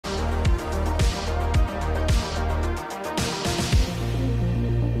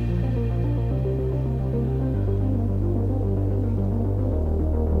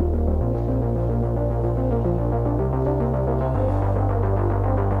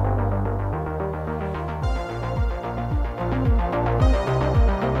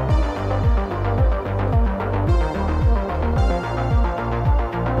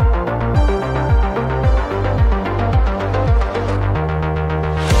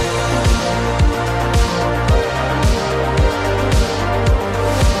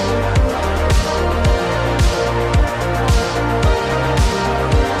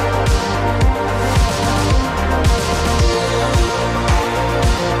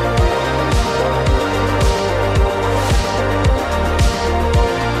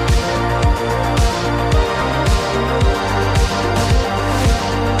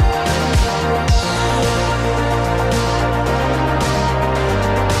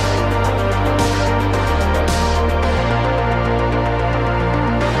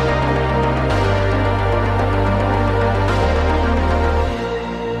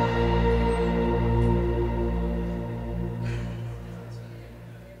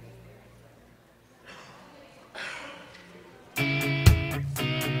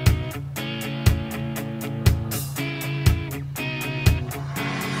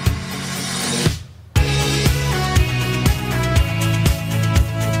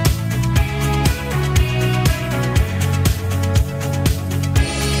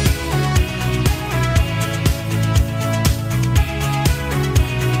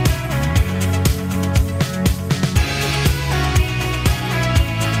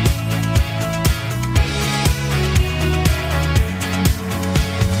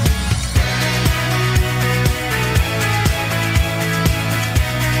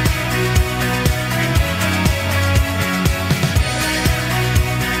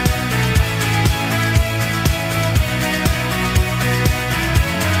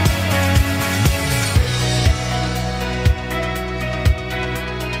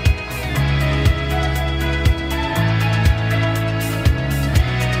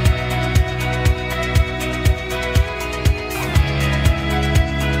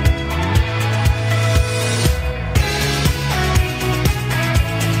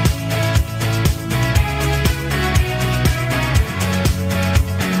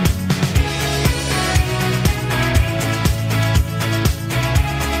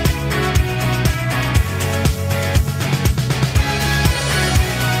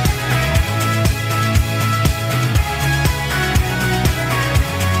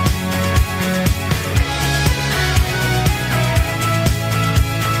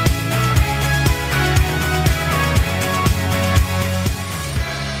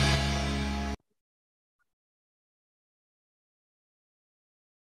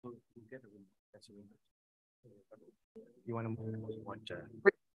You want to move one chair?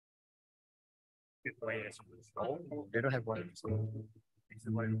 Oh, they don't have one.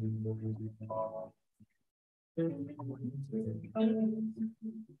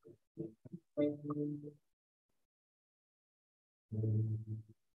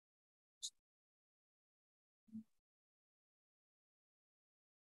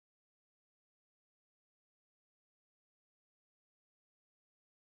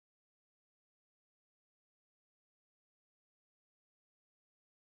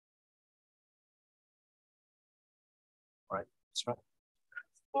 All right, that's right.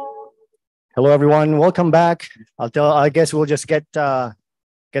 Hello, everyone. Welcome back. I guess we'll just get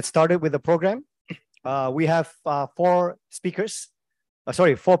started with the program. We have four presenters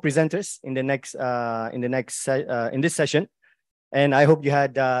in this session, and I hope you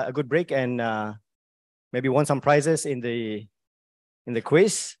had a good break and maybe won some prizes in the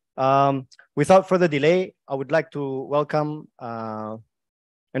quiz. Without further delay, I would like to welcome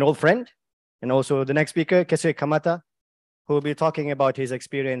an old friend and also the next speaker, Kesue Kamata, who will be talking about his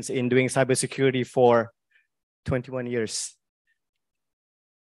experience in doing cybersecurity for 21 years.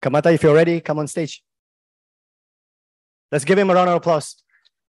 Kamata, if you're ready, come on stage. Let's give him a round of applause.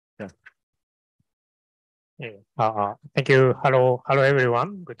 Yeah. Thank you. Hello,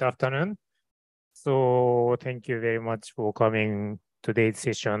 everyone. Good afternoon. So thank you very much for coming today's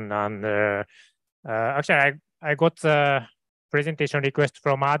session. And actually, I got a presentation request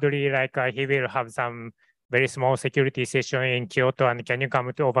from Adri, like he will have some very small security session in Kyoto, and can you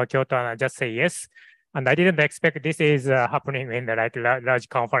come to over Kyoto? And I just say yes. And I didn't expect this is happening in the large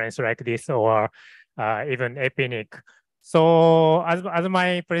conference like this, or even Apnic. So as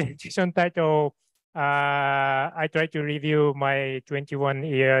my presentation title, I try to review my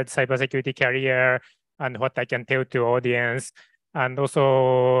 21-year cybersecurity career and what I can tell to audience. And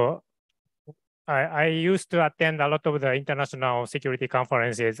also, I used to attend a lot of the international security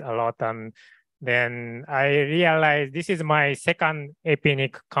conferences a lot, and then I realized this is my second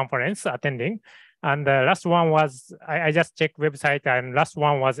Apnic conference attending. And the last one was, I just checked website, and last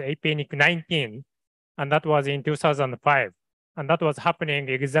one was Apnic 19, and that was in 2005. And that was happening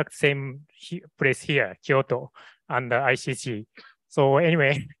exact same place here, Kyoto, and the ICC. So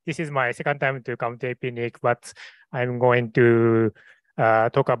anyway, this is my second time to come to Apnic, but I'm going to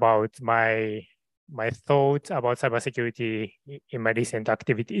talk about my thoughts about cybersecurity in my recent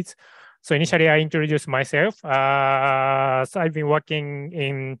activities. So initially, I introduced myself. So I've been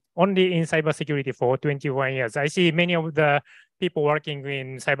working only in cybersecurity for 21 years. I see many of the people working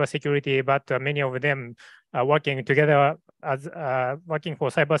in cybersecurity, but many of them are working together as working for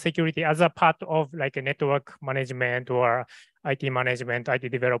cybersecurity as a part of like a network management or IT management, IT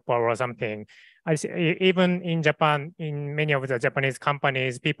developer or something. I see, even in Japan, in many of the Japanese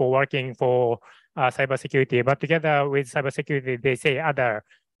companies, people working for cybersecurity, but together with cybersecurity, they say other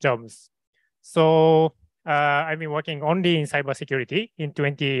jobs. So I've been working only in cybersecurity in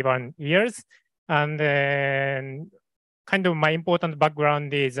 21 years. And then kind of my important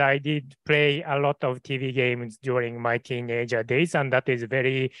background is I did play a lot of TV games during my teenager days, and that is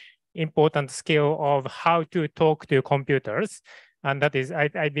very important skill of how to talk to computers. And that is,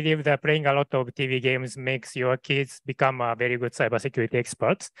 I believe that playing a lot of TV games makes your kids become a very good cybersecurity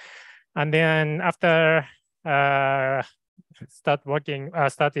experts. And then after starting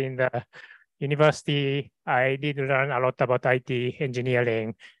the university, I did learn a lot about IT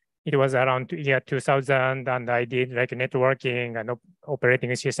engineering. It was around year 2000, and I did like networking and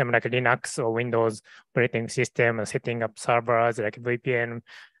operating system like Linux or Windows operating system, and setting up servers like VPN,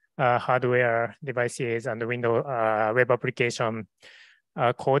 hardware devices, and Windows web application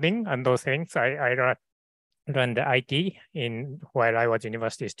coding and those things. I learned the IT while I was a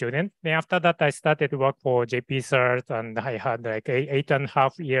university student. Then after that, I started to work for Apcert, and I had like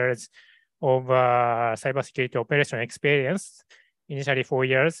 8.5 years of cybersecurity operation experience. Initially 4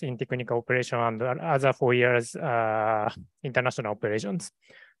 years in technical operation, and other 4 years international operations.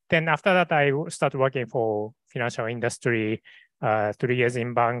 Then after that, I started working for financial industry, 3 years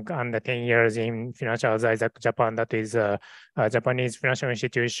in bank and 10 years in financial advisor Japan. That is Japanese financial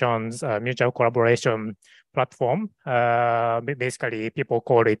institutions mutual collaboration platform. Basically, people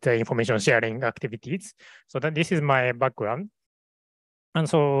call it information sharing activities. So this is my background. And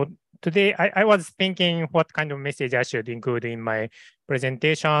so today I was thinking what kind of message I should include in my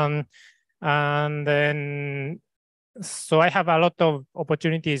presentation. And then, so I have a lot of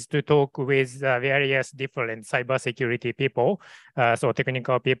opportunities to talk with various different cybersecurity people. So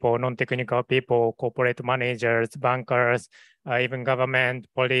technical people, non-technical people, corporate managers, bankers, even government,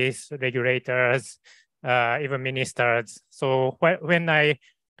 police, regulators, even ministers. So when I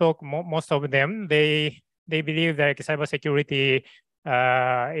talk, most of them, they believe that cybersecurity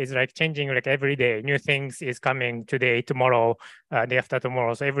is like changing like every day. New things is coming today, tomorrow, day after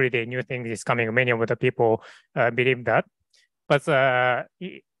tomorrow. So every day new things is coming. Many of the people believe that. But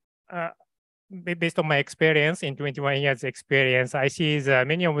based on my experience, in 21 years experience, I see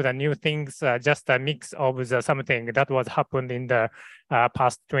many of the new things just a mix of something that was happened in the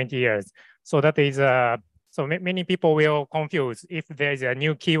past 20 years. So that is so many people will confuse if there is a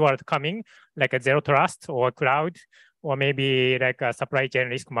new keyword coming, like a zero trust or cloud, or maybe like a supply chain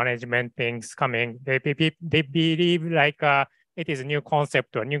risk management things coming. They believe like it is a new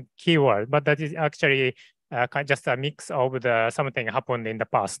concept or new keyword, but that is actually just a mix of something happened in the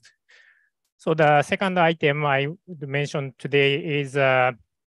past. So the second item I would mention today is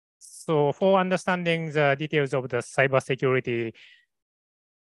so for understanding the details of the cybersecurity,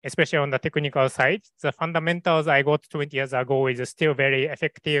 especially on the technical side, the fundamentals I got 20 years ago is still very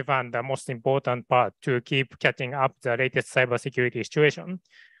effective and the most important part to keep catching up the latest cybersecurity situation.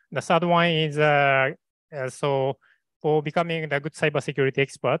 The third one is so for becoming the good cybersecurity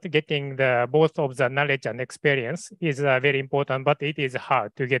expert, getting both of the knowledge and experience is very important, but it is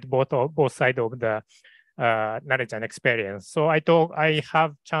hard to get both sides of the knowledge and experience. So I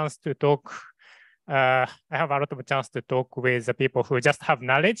have chance to talk. I have a lot of chance to talk with the people who just have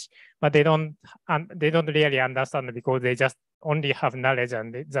knowledge, but they don't really understand because they just only have knowledge,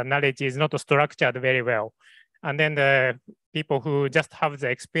 and the knowledge is not structured very well. And then the people who just have the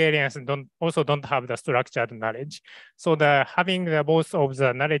experience and also don't have the structured knowledge. So having both of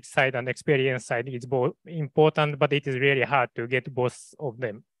the knowledge side and experience side is both important, but it is really hard to get both of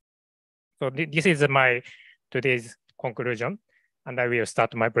them. So this is my today's conclusion, and I will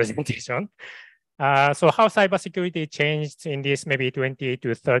start my presentation. So how cybersecurity changed in this maybe 20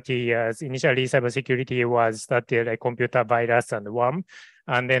 to 30 years. Initially, cybersecurity was started like computer virus and worm.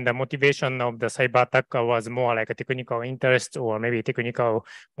 And then the motivation of the cyber attacker was more like a technical interest or maybe technical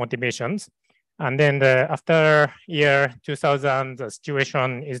motivations. And then after year 2000, the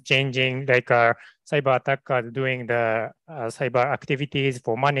situation is changing, like cyber attackers doing the cyber activities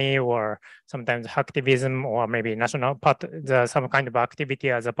for money or sometimes hacktivism or maybe some kind of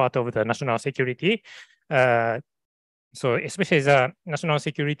activity as a part of the national security. So especially the national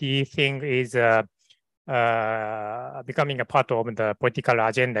security thing is becoming a part of the political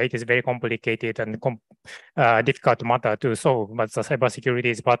agenda. It is very complicated and difficult matter to solve, but the cybersecurity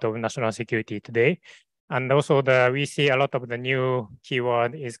is part of national security today. And also we see a lot of the new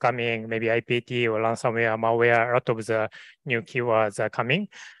keyword is coming, maybe IPT or ransomware, malware, a lot of the new keywords are coming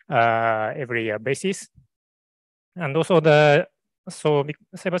every year basis. And also while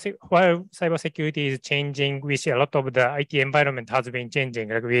cybersecurity is changing, we see a lot of the IT environment has been changing.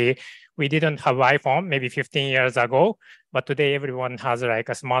 Like we didn't have iPhone maybe 15 years ago, but today everyone has like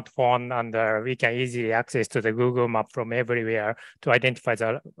a smartphone, and we can easily access to the Google map from everywhere to identify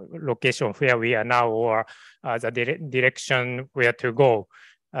the location where we are now or the direction where to go.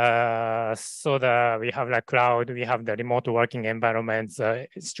 So we have the cloud, we have the remote working environments.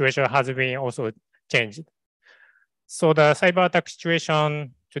 Situation has been also changed. So the cyber attack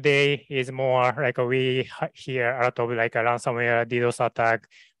situation today is more like we hear a lot of like a ransomware, DDoS attack,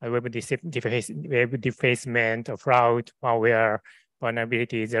 web defacement, fraud, malware,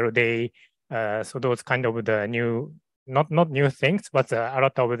 vulnerability, 0-day. So those kind of the new, not new things, but a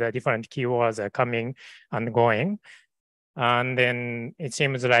lot of the different keywords are coming and going. And then it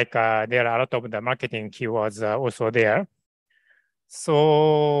seems like there are a lot of the marketing keywords also there.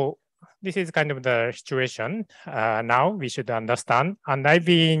 So this is kind of the situation now we should understand. And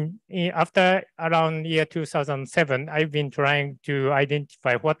after around year 2007, I've been trying to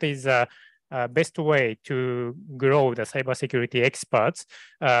identify what is the best way to grow the cybersecurity experts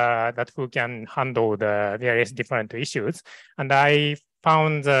that who can handle the various different issues. And I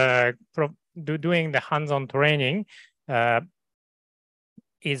found doing the hands-on training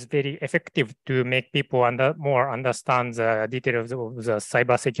is very effective to make people more understand the details of the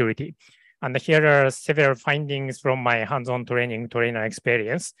cybersecurity. And here are several findings from my hands-on trainer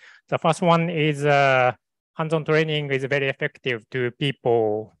experience. The first one is hands-on training is very effective to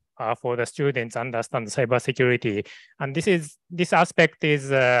people for the students understand cybersecurity. And this aspect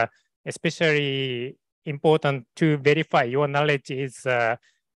is especially important to verify your knowledge is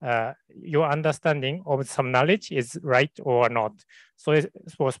your understanding of some knowledge is right or not. So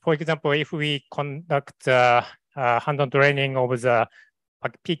for example, if we conduct hands-on training of the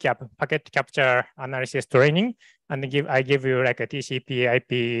PCAP, packet capture analysis training, and I give you like a TCP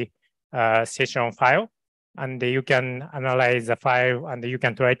IP session file, and you can analyze the file, and you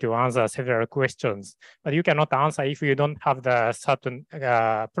can try to answer several questions. But you cannot answer if you don't have the certain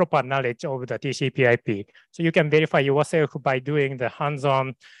proper knowledge of the TCP/IP. So you can verify yourself by doing the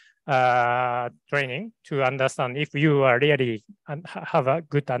hands-on training to understand if you are really have a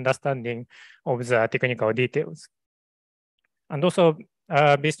good understanding of the technical details. And also,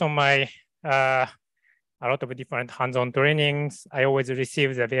 based on my a lot of different hands-on trainings, I always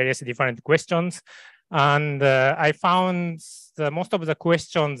receive the various different questions. And I found most of the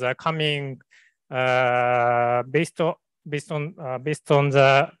questions are coming based on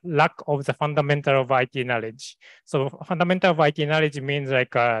the lack of the fundamental of IT knowledge. So fundamental of IT knowledge means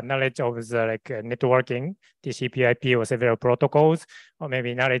like knowledge of the networking, TCP/IP or several protocols, or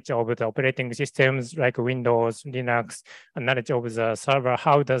maybe knowledge of the operating systems like Windows, Linux, and knowledge of the server,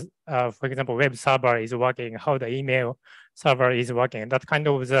 how does, for example, web server is working, how the email server is working. That kind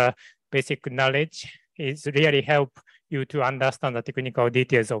of the basic knowledge is really help you to understand the technical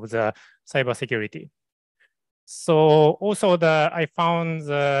details of the cybersecurity. So also I found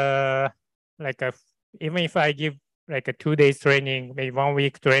even if I give like a 2 days training, maybe 1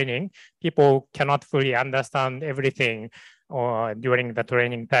 week training, people cannot fully understand everything during the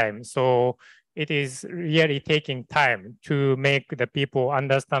training time. So it is really taking time to make the people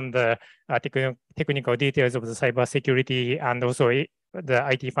understand the technical details of the cybersecurity and also the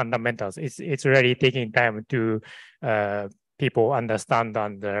IT fundamentals. It's really taking time to people understand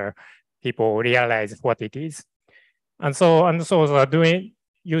and people realize what it is. And so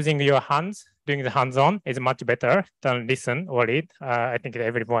using your hands, doing the hands-on is much better than listen or read. I think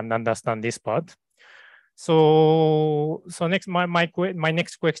everyone understands this part. So next, my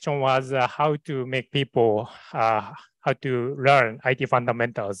next question was how to make people how to learn IT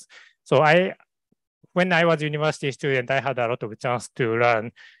fundamentals. So when I was a university student, I had a lot of chance to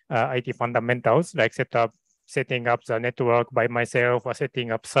learn IT fundamentals, like setting up the network by myself, or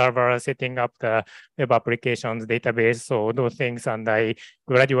setting up servers, setting up the web applications database, so those things, and I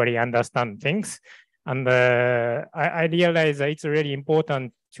gradually understand things. And I realized that it's really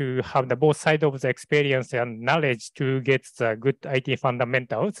important to have the both sides of the experience and knowledge to get the good IT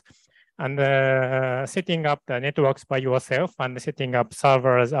fundamentals. And setting up the networks by yourself and setting up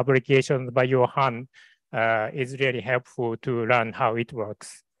servers, applications by your hand is really helpful to learn how it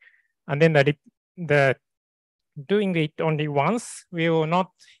works. And then the doing it only once will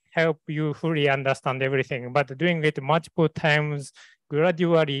not help you fully understand everything, but doing it multiple times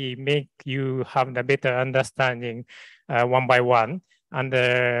gradually make you have the better understanding one by one. And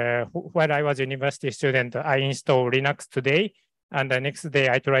when I was a university student, I installed Linux today, and the next day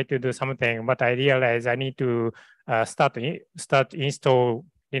I tried to do something, but I realized I need to start install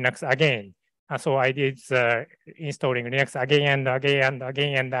Linux again. And so I did installing Linux again and again and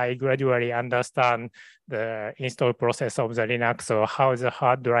again, and I gradually understand the install process of the Linux, or how the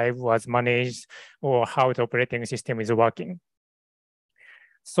hard drive was managed, or how the operating system is working.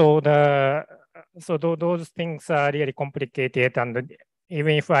 So those things are really complicated, and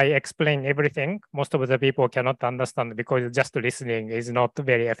even if I explain everything, most of the people cannot understand, because just listening is not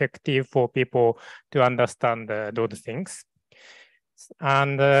very effective for people to understand those things.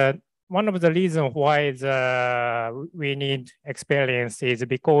 And one of the reasons why we need experience is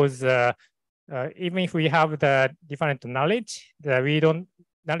because even if we have the different knowledge,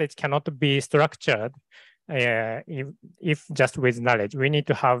 knowledge cannot be structured if just with knowledge. We need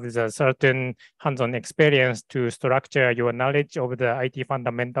to have the certain hands-on experience to structure your knowledge of the IT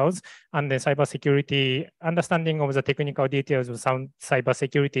fundamentals, and the cybersecurity understanding of the technical details of some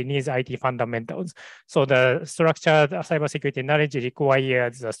cybersecurity needs IT fundamentals. So the structured cybersecurity knowledge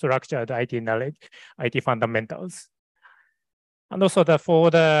requires the structured IT knowledge, IT fundamentals. And also for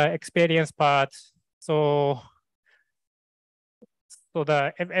the experience part,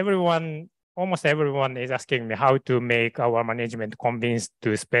 almost everyone is asking me how to make our management convinced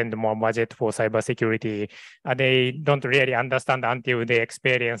to spend more budget for cybersecurity. They don't really understand until they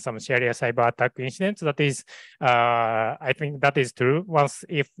experience some serious cyber attack incidents. That is, I think that is true. Once,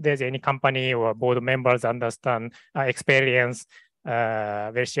 if there's any company or board members experience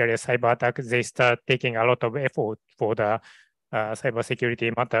very serious cyber attack, they start taking a lot of effort for the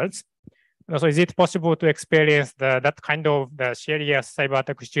cybersecurity matters. So is it possible to experience that kind of the serious cyber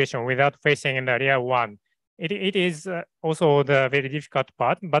attack situation without facing the real one? It is also the very difficult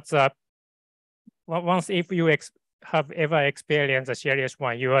part, but once if you have ever experienced a serious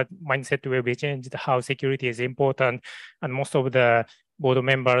one, your mindset will be changed, how security is important, and most of the board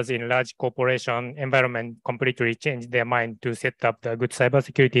members in large corporation environment completely change their mind to set up the good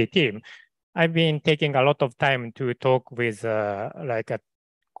cybersecurity team. I've been taking a lot of time to talk with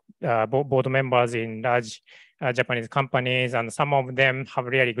board members in large Japanese companies, and some of them have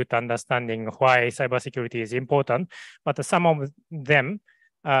really good understanding why cybersecurity is important. But some of them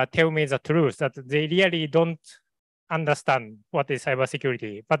tell me the truth that they really don't understand what is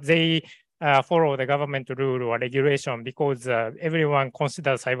cybersecurity, but they follow the government rule or regulation because everyone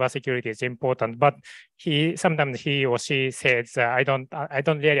considers cybersecurity is important. But sometimes he or she says, I don't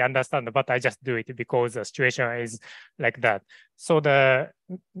really understand, but I just do it because the situation is like that. So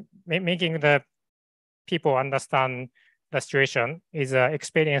making the people understand the situation is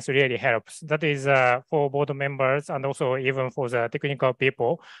experience really helps. That is for board members and also even for the technical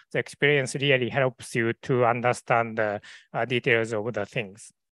people, the experience really helps you to understand the details of the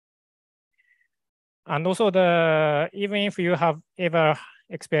things. And also even if you have ever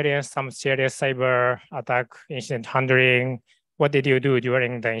experienced some serious cyber attack, incident handling, what did you do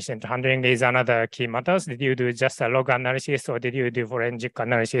during the incident handling is another key matters. Did you do just a log analysis, or did you do forensic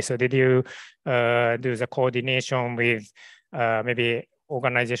analysis, or did you do the coordination with maybe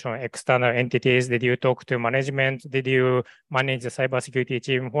organization, external entities? Did you talk to management? Did you manage the cybersecurity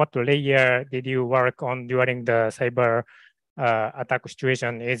team? What layer did you work on during the cyber attack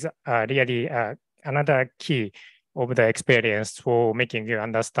situation is really another key of the experience for making you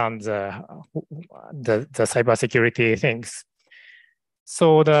understand the cybersecurity things.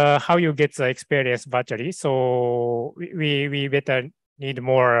 So how you get the experience virtually. So we better need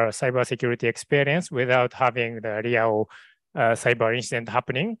more cybersecurity experience without having the real cyber incident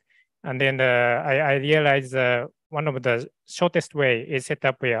happening. And then I realized one of the shortest way is set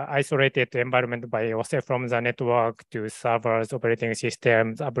up an isolated environment by yourself from the network to servers, operating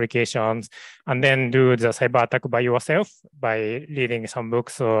systems, applications, and then do the cyber attack by yourself by reading some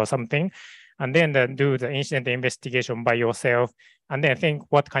books or something. And then do the incident investigation by yourself, and then think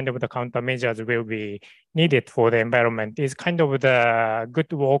what kind of the countermeasures will be needed for the environment is kind of the good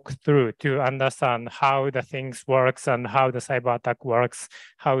walkthrough to understand how the things works and how the cyber attack works,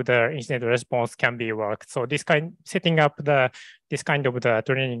 how the incident response can be worked. So setting up this kind of the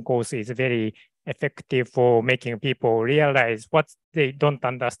training course is very effective for making people realize what they don't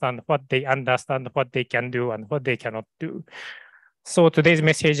understand, what they understand, what they can do, and what they cannot do. So today's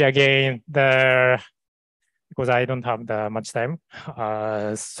message again, because I don't have much time,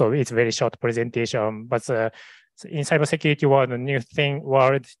 so it's a very short presentation. But in cybersecurity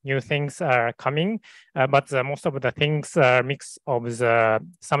world, new things are coming. But most of the things are mix of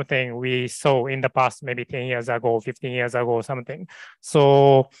something we saw in the past, maybe 10 years ago, 15 years ago, something.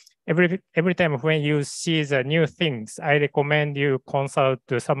 So every time when you see the new things, I recommend you consult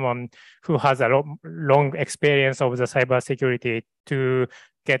to someone who has a long experience of the cybersecurity to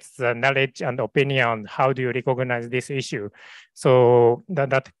get the knowledge and opinion. How do you recognize this issue? So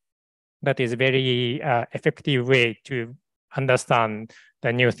that is very effective way to understand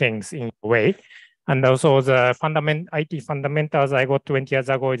the new things in a way. And also the IT fundamentals I got 20 years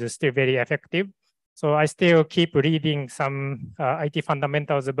ago is still very effective. So I still keep reading some IT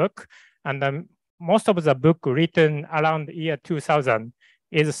fundamentals book, and most of the book written around the year 2000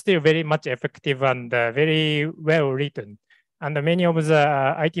 is still very much effective and very well written. And many of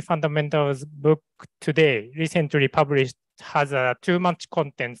the IT fundamentals book today, recently published, has too much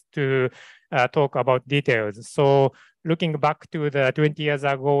content to talk about details. So looking back to the 20 years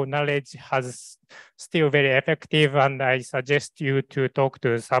ago, knowledge has still very effective, and I suggest you to talk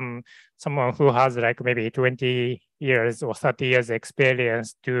to someone who has like maybe 20 years or 30 years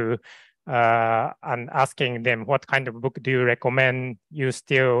experience to and asking them what kind of book do you recommend. You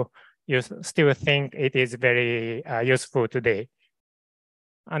still think it is very useful today.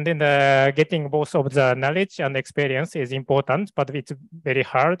 And then getting both of the knowledge and experience is important, but it's very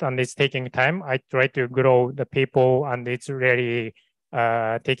hard and it's taking time. I try to grow the people, and it's really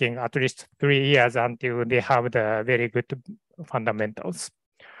taking at least 3 years until they have the very good fundamentals.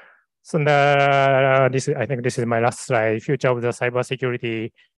 So I think this is my last slide, future of the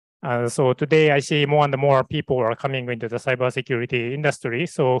cybersecurity. So today I see more and more people are coming into the cybersecurity industry,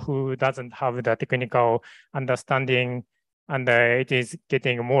 so who doesn't have the technical understanding, and it is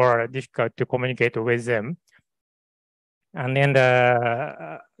getting more difficult to communicate with them. And then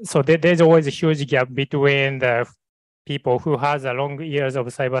so there's always a huge gap between the people who has a long years of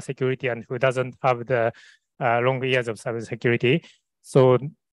cybersecurity and who doesn't have the long years of cybersecurity. So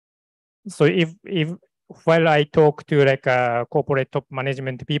if while I talk to like corporate top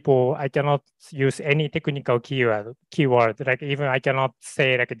management people, I cannot use any technical keyword. Like even I cannot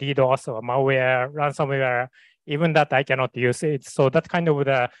say like DDoS or malware, ransomware. Even that I cannot use it. So that kind of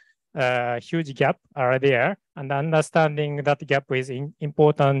the huge gap are there, and understanding that gap is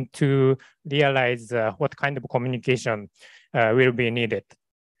important to realize what kind of communication will be needed.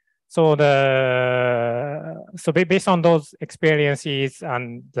 So based on those experiences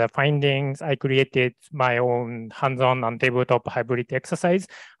and the findings, I created my own hands-on and tabletop hybrid exercise,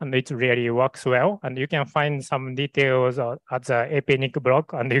 and it really works well. And you can find some details at the Apnic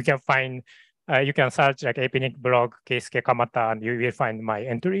blog, and you can find you can search like Apnic blog Keisuke Kamata, and you will find my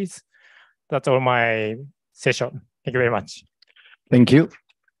entries. That's all my session. Thank you very much. Thank you.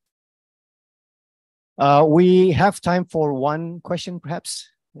 We have time for one question, perhaps.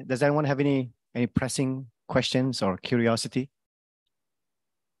 Does anyone have any pressing questions or curiosity?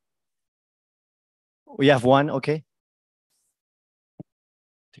 We have one, okay.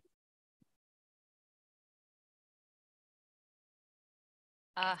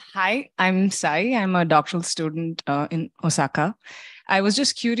 Hi, I'm Sai. I'm a doctoral student in Osaka. I was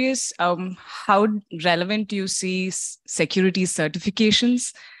just curious, how relevant do you see security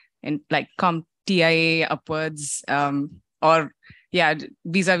certifications in like TIA upwards, or yeah,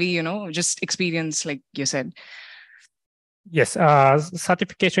 vis-a-vis, just experience, like you said? Yes,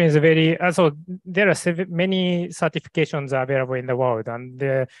 certification is very, so there are many certifications available in the world, and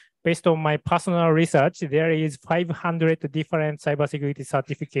based on my personal research, there is 500 different cybersecurity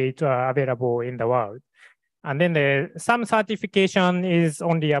certificates available in the world. And then some certification is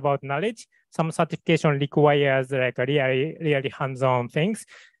only about knowledge. Some certification requires like really hands-on things.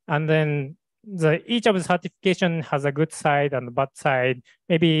 And then each of the certification has a good side and a bad side.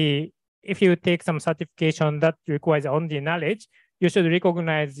 Maybe if you take some certification that requires only knowledge, you should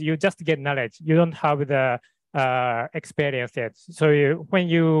recognize you just get knowledge. You don't have the experience yet. So when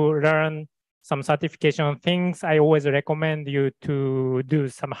you learn some certification things, I always recommend you to do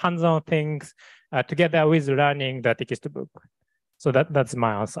some hands-on things together with learning the textbook. So that's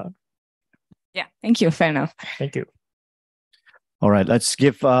my answer. Yeah, thank you. Fair enough. Thank you. All right, let's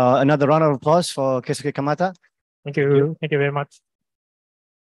give another round of applause for Keisuke Kamata. Thank you. Thank you very much.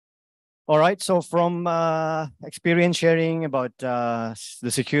 All right, so from experience sharing about the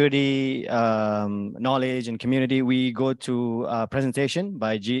security knowledge and community, we go to a presentation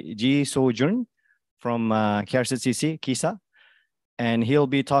by Ji So-jun from KRCC, KISA. And he'll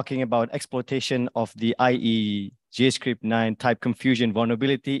be talking about exploitation of the IE JavaScript 9 type confusion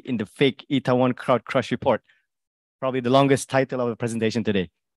vulnerability in the fake Itaewon Crowd Crush report. Probably the longest title of the presentation today.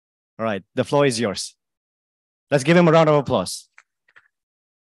 All right, the floor is yours. Let's give him a round of applause.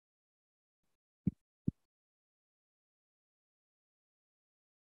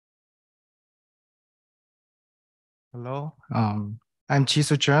 Hello, I'm Ji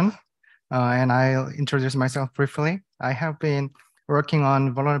So-jun, and I'll introduce myself briefly. I have been working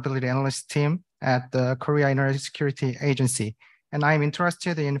on vulnerability analyst team at the Korea Internet Security Agency, and I'm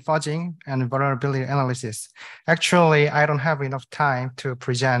interested in fudging and vulnerability analysis. Actually, I don't have enough time to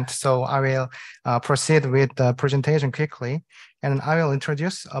present, so I will proceed with the presentation quickly, and I will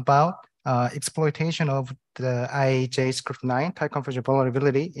introduce about exploitation of the IE JavaScript 9 type confusion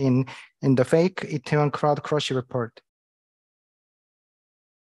vulnerability in the fake Itaewon Crowd Crush report.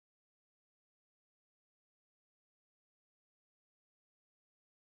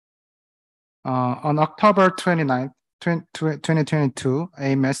 On October 29th, 2022,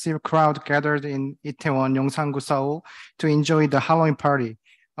 a massive crowd gathered in Itaewon, Yongsan-gu, Seoul to enjoy the Halloween party.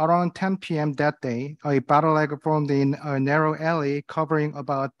 Around 10 p.m. that day, a battle lag formed in a narrow alley covering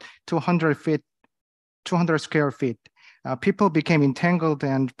about 200 square feet. People became entangled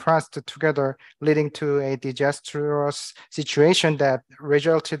and pressed together, leading to a disastrous situation that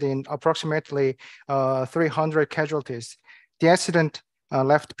resulted in approximately 300 casualties. The accident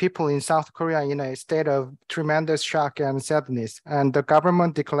left people in South Korea in a state of tremendous shock and sadness, and the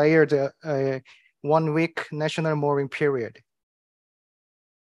government declared a 1-week national mourning period.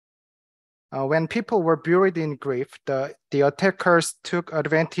 When people were buried in grief, the attackers took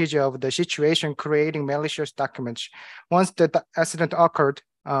advantage of the situation, creating malicious documents. Once the accident occurred,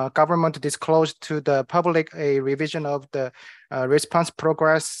 government disclosed to the public a revision of the response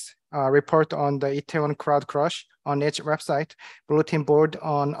progress report on the Itaewon Crowd Crush on its website bulletin board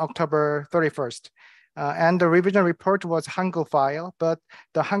on October 31st. And the revision report was Hangul file, but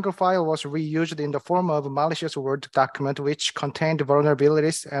the Hangul file was reused in the form of a malicious Word document which contained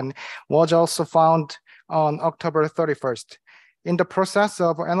vulnerabilities and was also found on October 31st. In the process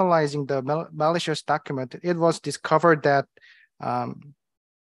of analyzing the malicious document, it was discovered that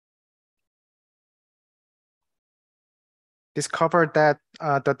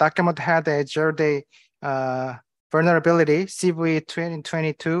the document had a 0-day vulnerability CV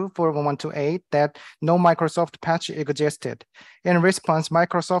 2022-41128 that no Microsoft patch existed. In response,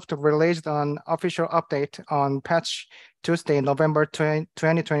 Microsoft released an official update on patch Tuesday, November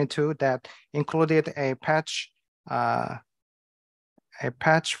 2022 that included a patch a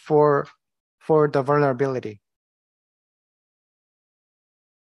patch for the vulnerability.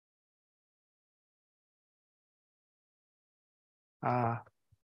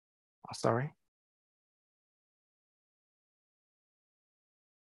 Sorry.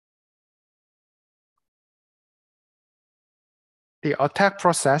 The attack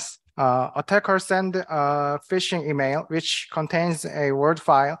process, attackers send a phishing email which contains a Word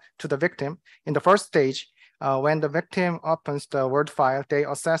file to the victim. In the first stage, when the victim opens the Word file, they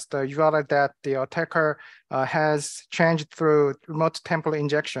assess the URL that the attacker has changed through remote template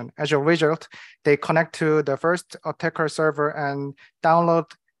injection. As a result, they connect to the first attacker server and download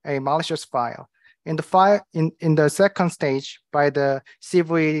a malicious file. In the second stage, by the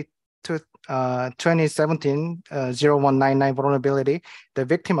CV 2017-0199 vulnerability, the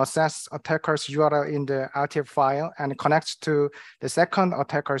victim assesses attacker's URL in the RTF file and connects to the second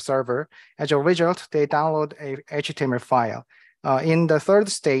attacker server. As a result, they download a HTML file. In the third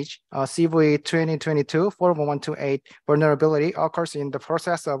stage, CV 2022-41128 vulnerability occurs in the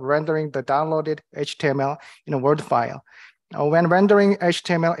process of rendering the downloaded HTML in a Word file. When rendering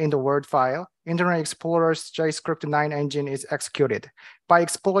HTML in the Word file, Internet Explorer's JavaScript 9 engine is executed. By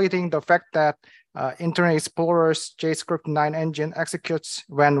exploiting the fact that Internet Explorer's JavaScript 9 engine executes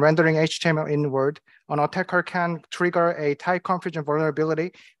when rendering HTML in Word, an attacker can trigger a type confusion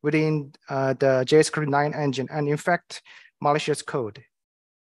vulnerability within the JavaScript 9 engine and infect malicious code.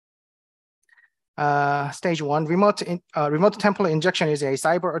 Stage 1, remote template injection is a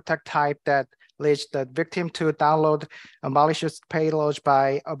cyber attack type that leads the victim to download a malicious payload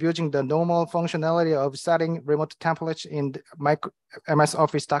by abusing the normal functionality of setting remote templates in MS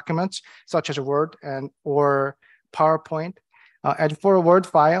Office documents, such as Word or PowerPoint. And for a Word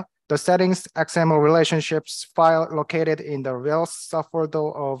file, the settings XML relationships file located in the real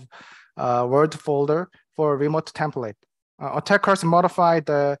subfolder of Word folder for remote template. Attackers modify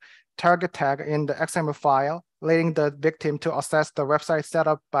the target tag in the XML file, leading the victim to access the website set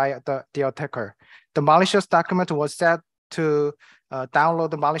up by the attacker. The malicious document was set to download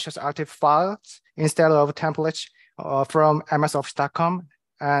the malicious RTF files instead of templates from msoffice.com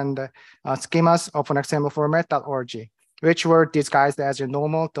and schemas of an XML format.org, which were disguised as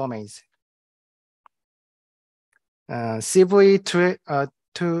normal domains. CV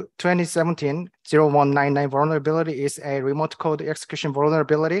 2017-0199 vulnerability is a remote code execution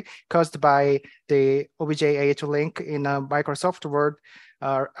vulnerability caused by the OBJ-A2 link in a Microsoft Word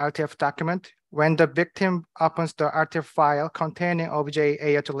RTF document. When the victim opens the RTF file containing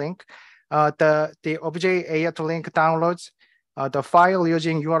OBJ-A2 link, the OBJ-A2 link downloads the file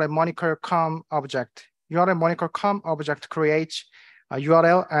using URL moniker com object. URL moniker com object creates a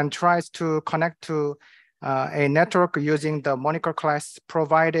URL and tries to connect to a network using the moniker class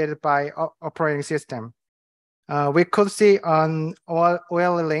provided by operating system. We could see an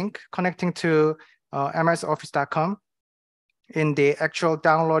OL link connecting to msoffice.com in the actual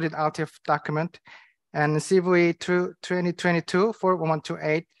downloaded RTF document, and CV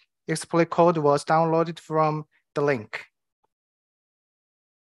 2022-41128 exploit code was downloaded from the link.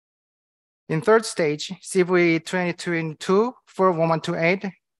 In third stage, CV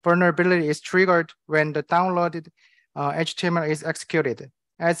 2022-41128, vulnerability is triggered when the downloaded HTML is executed.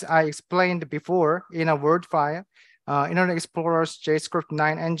 As I explained before, in a Word file, Internet Explorer's JavaScript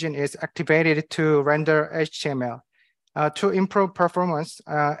 9 engine is activated to render HTML. To improve performance,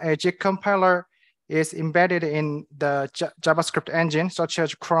 a JIT compiler is embedded in the JavaScript engine, such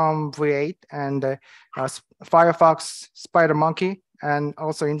as Chrome V8 and Firefox SpiderMonkey, and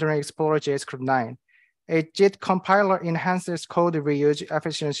also Internet Explorer JavaScript 9. A JIT compiler enhances code reuse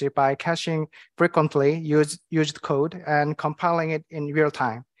efficiency by caching frequently used code and compiling it in real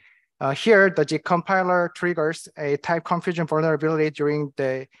time. Here, the JIT compiler triggers a type confusion vulnerability during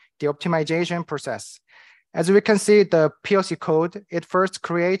the optimization process. As we can see, the POC code, it first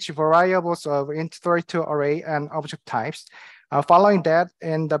creates variables of int32 array and object types. Following that,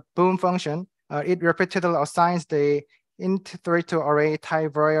 in the boom function, it repeatedly assigns the int32 array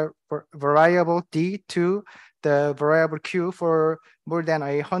type variable D to the variable Q for more than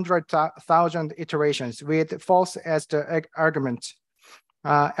 100,000 iterations with false as the argument.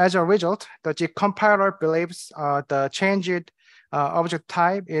 As a result, the JIT compiler believes the changed object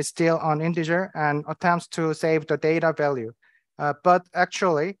type is still an integer and attempts to save the data value. But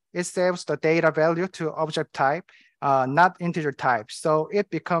actually, it saves the data value to object type, not integer type. So it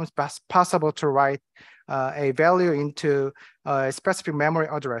becomes possible to write a value into a specific memory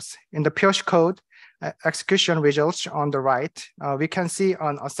address. In the POC code execution results on the right, we can see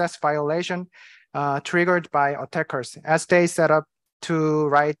an access violation triggered by attackers as they set up to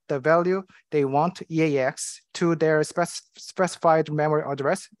write the value they want, EAX, to their specified memory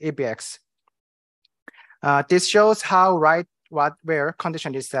address, EBX. This shows how write what where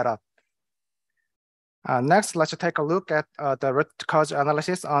condition is set up. Next, let's take a look at the root cause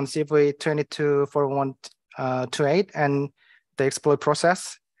analysis on CV224128 and the exploit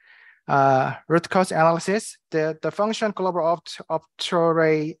process. Root cause analysis, the function global opt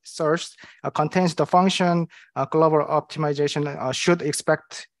array source contains the function global optimization should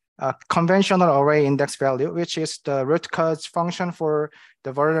expect conventional array index value, which is the root cause function for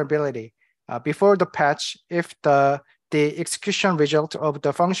the vulnerability. Before the patch, if the execution result of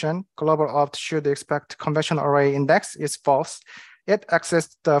the function global opt should expect conventional array index is false, it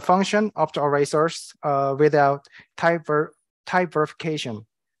accesses the function opt array source without type verification.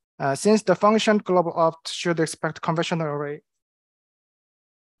 Since the function global opt should expect conventional array.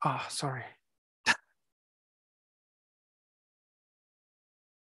 Sorry.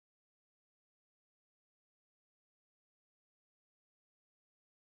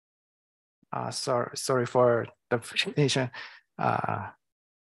 Sorry for the presentation.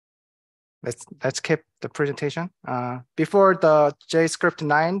 Let's keep the presentation. Before the JScript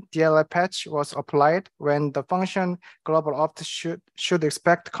 9 DLL patch was applied, when the function global opt should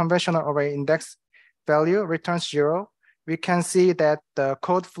expect conventional array index value returns 0, we can see that the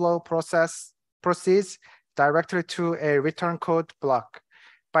code flow process proceeds directly to a return code block.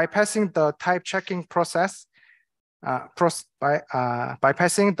 Bypassing the type checking process,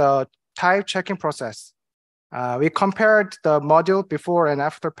 bypassing the type checking process, we compared the module before and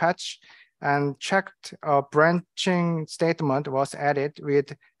after patch and checked a branching statement was added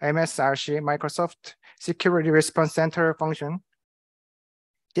with MSRC, Microsoft Security Response Center function.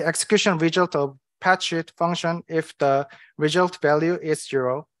 The execution result of patch it function, if the result value is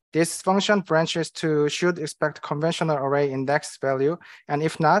 0, this function branches to should expect conventional array index value, and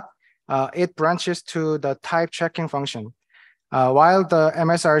if not, it branches to the type checking function. While the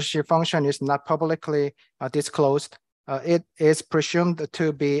MSRC function is not publicly disclosed, it is presumed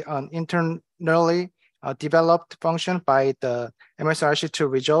to be an internally developed function by the MSRC to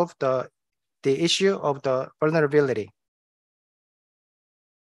resolve the issue of the vulnerability.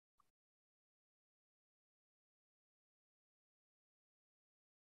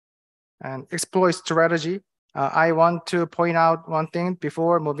 And exploit strategy. I want to point out one thing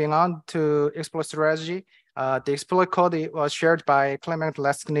before moving on to exploit strategy. The exploit code was shared by Clement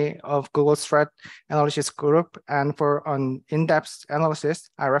Leskny of Google's threat analysis group, and for an in-depth analysis,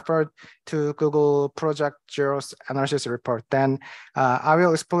 I referred to Google Project Zero's analysis report. Then I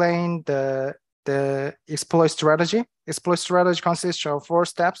will explain the exploit strategy. Exploit strategy consists of 4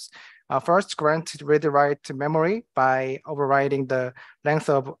 steps. First, grant read-write memory by overriding the length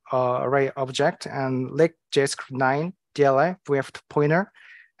of array object and leak JScript 9 DLL VF pointer.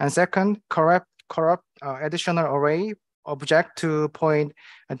 And second, corrupt additional array object to point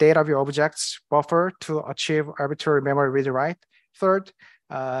a data view objects buffer to achieve arbitrary memory read-write. Third,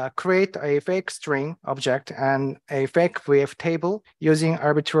 create a fake string object and a fake VF table using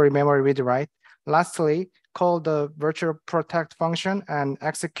arbitrary memory read-write. Lastly, call the virtual protect function and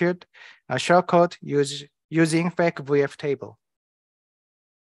execute a shellcode using fake VF table.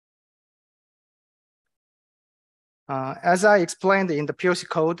 As I explained in the POC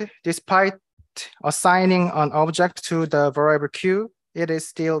code, despite assigning an object to the variable q, it is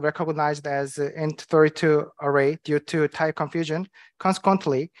still recognized as int32 array due to type confusion.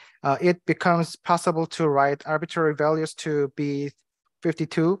 Consequently, it becomes possible to write arbitrary values to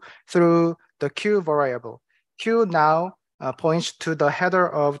B52 through the q variable. Q now points to the header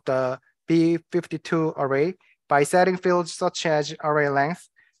of the B52 array by setting fields such as array length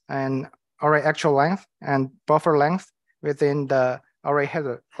and array actual length and buffer length within the array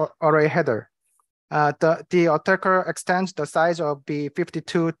header. The attacker extends the size of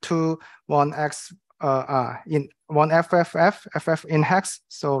B52 to 1x in 1FF in hex,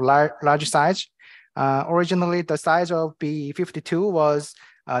 so large size. Originally, the size of B52 was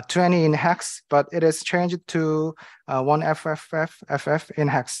 20 in hex, but it is changed to 1FF in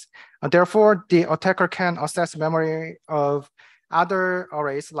hex. Therefore, the attacker can access memory of other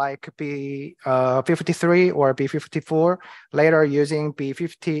arrays like B53 or B54 later using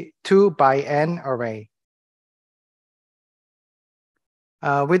B52 by N array.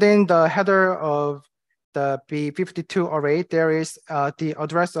 Within the header of the B52 array, there is the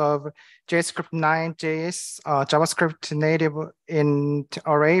address of JScript 9 JS JavaScript native int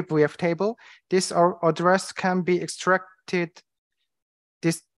array VF table. This address can be extracted.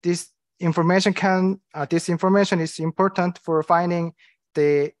 This information is important for finding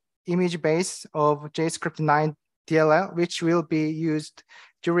the image base of JScript 9 DLL, which will be used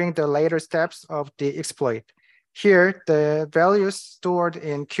during the later steps of the exploit. Here, the values stored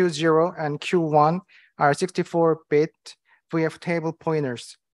in Q0 and Q1 are 64-bit VF table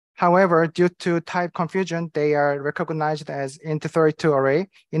pointers. However, due to type confusion, they are recognized as int32 array,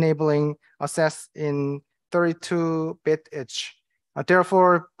 enabling access in 32-bit each.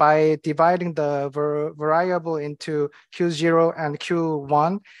 Therefore, by dividing the variable into Q0 and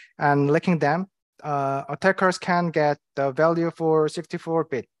Q1 and linking them, attackers can get the value for 64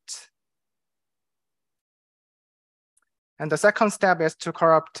 bits. And the second step is to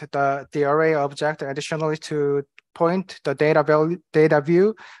corrupt the array object additionally to point the data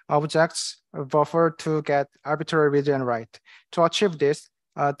view objects buffer to get arbitrary read and write. To achieve this,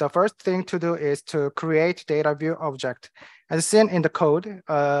 the first thing to do is to create data view object. As seen in the code,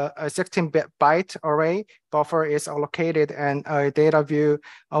 a 16-byte array buffer is allocated and a data view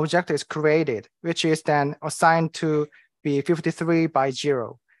object is created, which is then assigned to be 53 by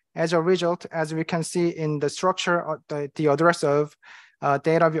 0. As a result, as we can see in the structure, the address of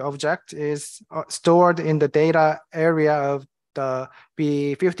data view object is stored in the data area of the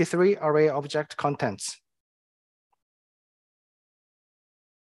B53 array object contents.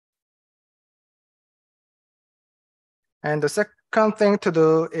 And the second thing to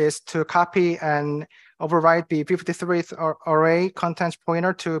do is to copy and overwrite B53 array contents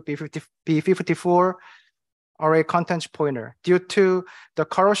pointer to B54 array contents pointer. Due to the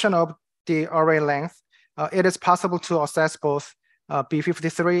corruption of the array length, it is possible to access both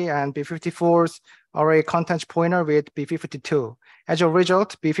B53 and B54's array contents pointer with B52. As a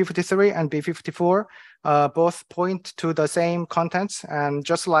result, B53 and B54 both point to the same contents, and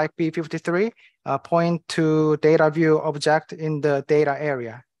just like B53, point to data view object in the data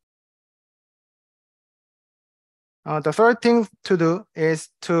area. The third thing to do is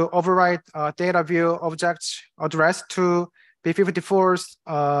to overwrite data view object's address to B54's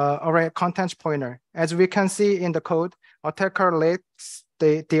array contents pointer. As we can see in the code, attacker leaks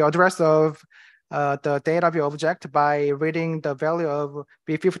the address of the data view object by reading the value of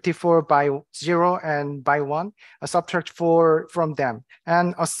B54 by 0 and by 1, subtract 4 from them,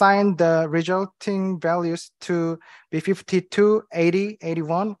 and assign the resulting values to B52, 80,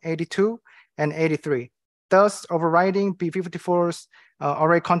 81, 82, and 83. Thus overriding B54's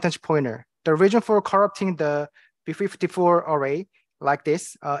array contents pointer. The reason for corrupting the B54 array like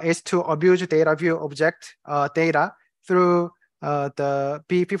this is to abuse data view object data through the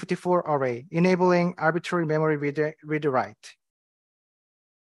B54 array, enabling arbitrary memory read-write.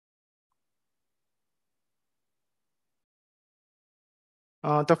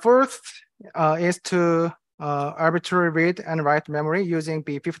 The fourth is to arbitrary read and write memory using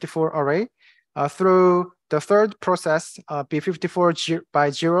B54 array. Through the third process, B54 by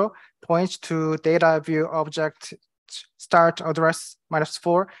 0 points to data view object start address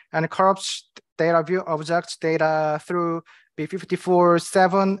 -4 and corrupts data view object data through B54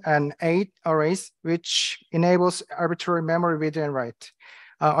 7 and 8 arrays, which enables arbitrary memory read and write.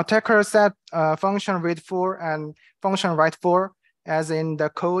 Attacker set function read 4 and function write 4 as in the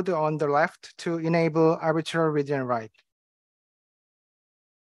code on the left to enable arbitrary read and write.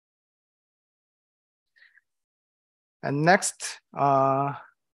 And next,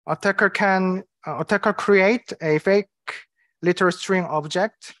 attacker create a fake literal string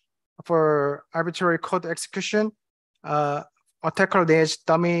object for arbitrary code execution. Attacker needs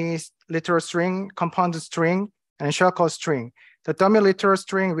dummy literal string, compound string, and shellcode string. The dummy literal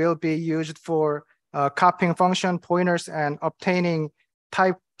string will be used for copying function pointers and obtaining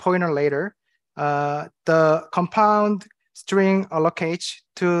type pointer later. The compound string allocates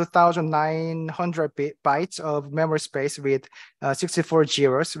 2,900 bytes of memory space with 64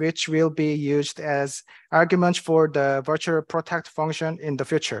 zeros, which will be used as arguments for the virtual protect function in the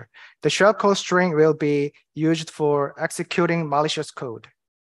future. The shellcode string will be used for executing malicious code.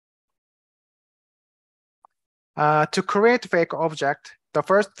 To create fake object, the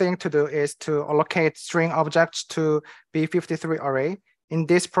first thing to do is to allocate string objects to B53 array. In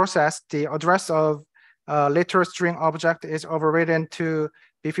this process, the address of literal string object is overridden to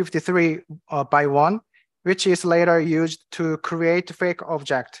B53 by 1, which is later used to create fake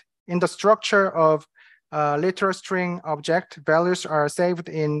object. In the structure of literal string object, values are saved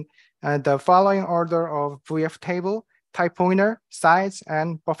in the following order of VF table, type pointer, size,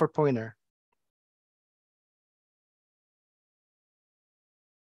 and buffer pointer.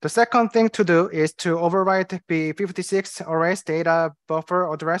 The second thing to do is to overwrite B56 array's data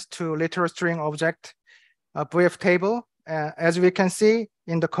buffer address to literal string object VF table. As we can see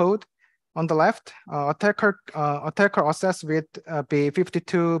in the code on the left, attacker access with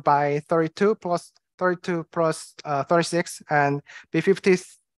B52 by 32 plus 32 plus 36, and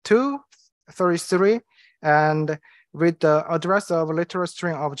B52, 33, and with the address of literal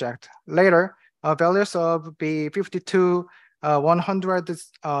string object. Later, values of B52,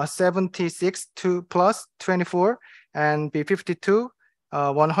 176 to plus 24, and B52,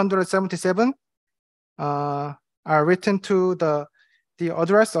 177 are written to the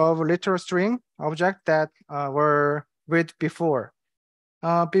address of literal string object that were read before.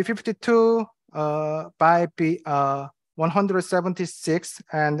 B52 by B 176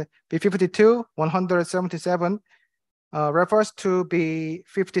 and B52 177 refers to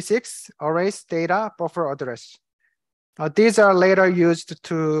B56 arrays data buffer address. These are later used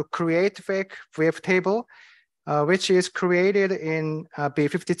to create fake VF table, which is created in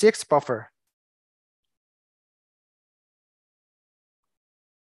B56 buffer.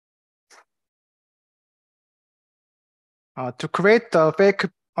 To create the fake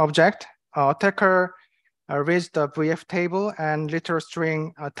object, attacker reads the VF table and literal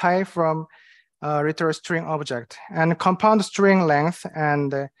string type from literal string object, and compound string length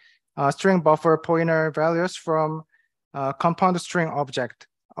and string buffer pointer values from compound string object.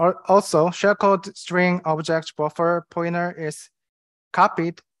 Also, shellcode string object buffer pointer is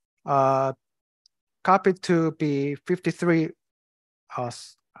copied to B53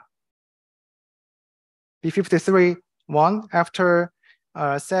 1 after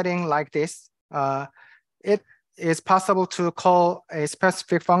setting like this. It is possible to call a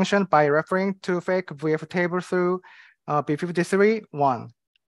specific function by referring to fake VF table through B53 1.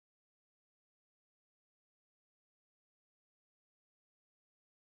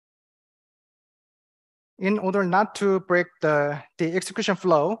 In order not to break the execution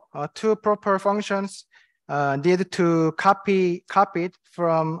flow, two proper functions need to copy it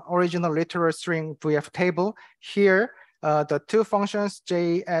from original literal string VF table. Here, the two functions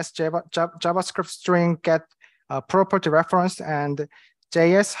JS JavaScript string get property reference and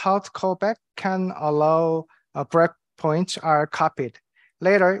JS halt callback can allow breakpoints are copied.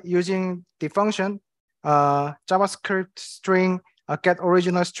 Later, using the function JavaScript string get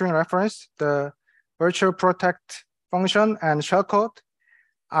original string reference, the virtual protect function and shellcode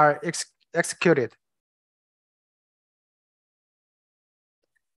are executed.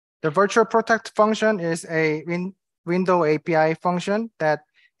 The virtual protect function is a window API function that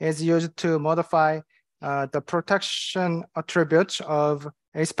is used to modify the protection attributes of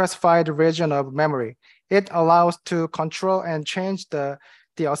a specified region of memory. It allows to control and change the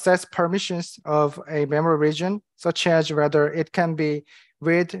access permissions of a memory region, such as whether it can be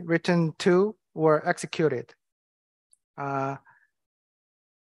read, written to, or executed.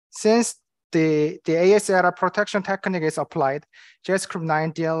 Since the ASLR protection technique is applied, JavaScript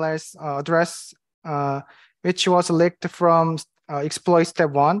 9 DLS address, which was leaked from exploit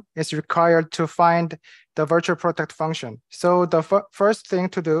step 1, is required to find the virtual protect function. So the first thing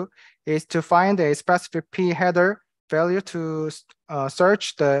to do is to find a specific P header value to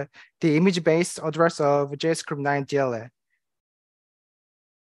search the image-based address of JavaScript 9 DLL.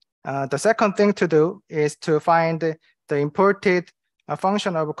 The second thing to do is to find the imported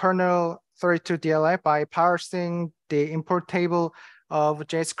function of kernel 32 DLL by parsing the import table of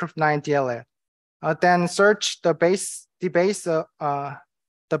JavaScript 9 DLL. Then search the base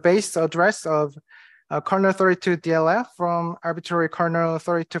address of kernel 32 DLL from arbitrary kernel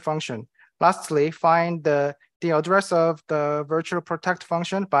 32 function. Lastly, find the address of the virtual protect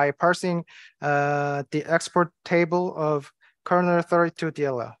function by parsing the export table of kernel 32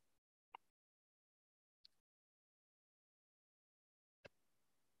 DLL.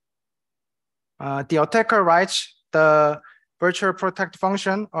 The attacker writes the virtual protect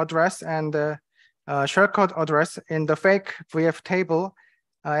function address and shellcode address in the fake VF table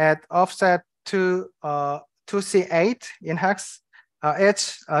at offset 2C8 in hex.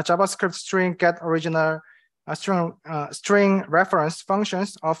 Each JavaScript string get original string reference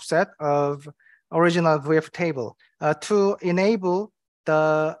functions offset of original VF table to enable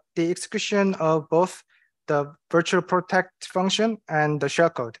the execution of both the virtual protect function and the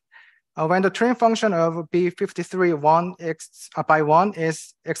shellcode. When the train function of B53 1 by 1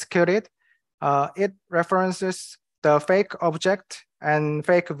 is executed, it references the fake object and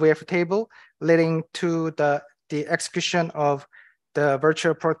fake VF table, leading to the execution of the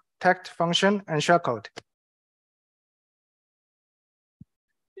virtual protect function and shellcode.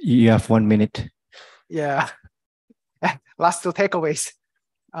 You have 1 minute. Yeah. Last two takeaways.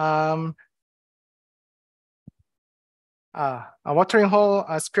 A watering hole,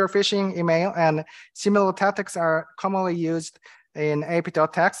 spearfishing, email, and similar tactics are commonly used in APT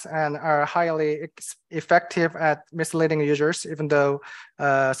attacks and are highly effective at misleading users. Even though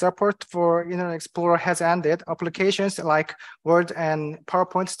support for Internet Explorer has ended, applications like Word and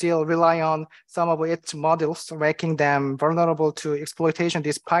PowerPoint still rely on some of its modules, making them vulnerable to exploitation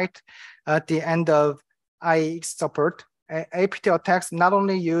despite the end of IX support. APT attacks not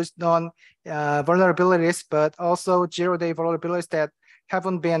only use known vulnerabilities, but also zero-day vulnerabilities that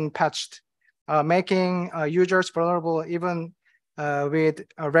haven't been patched, making users vulnerable even with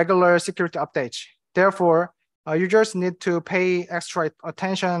regular security updates. Therefore, users need to pay extra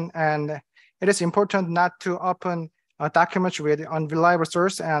attention, and it is important not to open documents with unreliable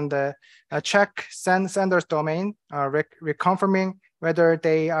source and check sender's domain, reconfirming whether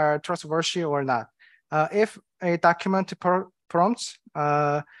they are trustworthy or not. If a document prompts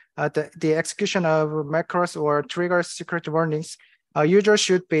the execution of macros or triggers security warnings, users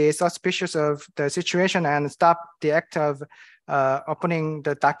should be suspicious of the situation and stop the act of opening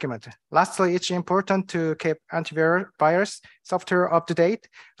the document. Lastly, it's important to keep antivirus software up to date,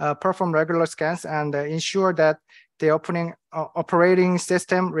 perform regular scans, and ensure that the operating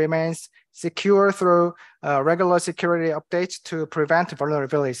system remains secure through regular security updates to prevent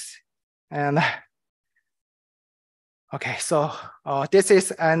vulnerabilities. And okay, so this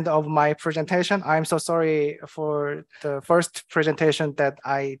is end of my presentation. I'm so sorry for the first presentation that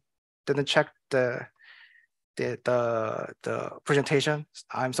I didn't check the presentation.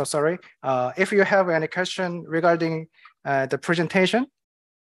 I'm so sorry. If you have any question regarding the presentation,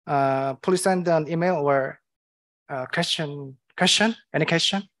 please send an email or question, any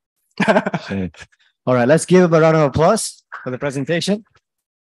question? All right, let's give a round of applause for the presentation.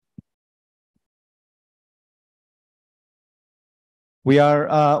 We are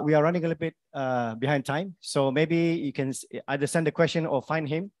running a little bit behind time, so maybe you can either send a question or find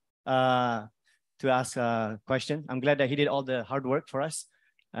him to ask a question. I'm glad that he did all the hard work for us,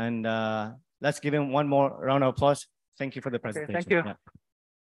 and let's give him one more round of applause. Thank you for the presentation. Okay, thank you. Yeah.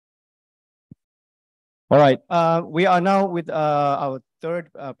 All right, we are now with our third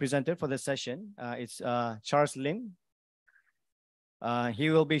presenter for the session. It's Charles Lim. He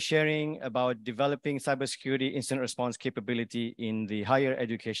will be sharing about developing cybersecurity incident response capability in the higher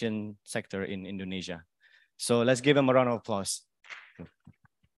education sector in Indonesia. So let's give him a round of applause.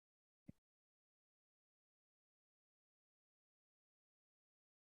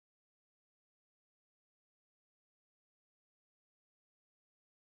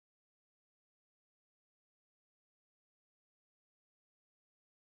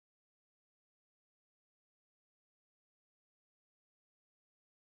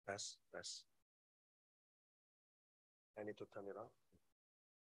 Press. I need to turn it on.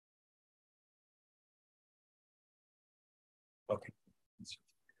 Okay.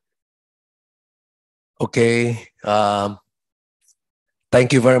 Okay.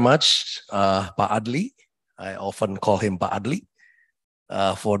 Thank you very much, Pak Adli. I often call him Pak Adli,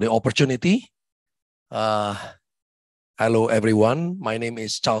 for the opportunity. Hello, everyone. My name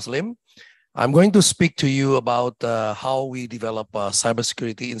is Charles Lim. I'm going to speak to you about how we develop a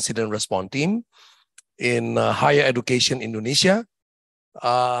cybersecurity incident response team in higher education Indonesia.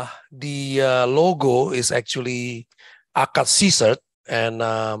 The logo is actually Apcert, and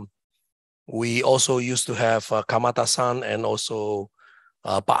we also used to have Kamata-san and also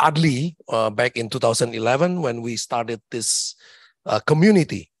Pak Adli back in 2011 when we started this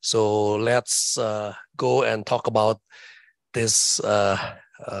community. So let's go and talk about this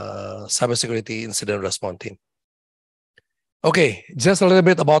cybersecurity incident response team. Okay, just a little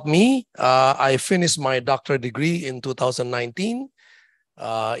bit about me. I finished my doctorate degree in 2019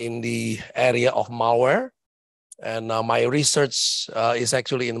 in the area of malware. And my research is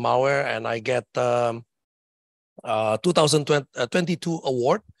actually in malware, and I get 2022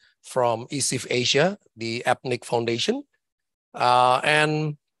 award from ESIF Asia, the Apnic Foundation.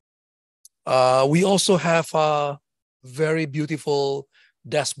 And we also have a very beautiful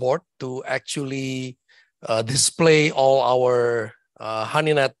dashboard to actually display all our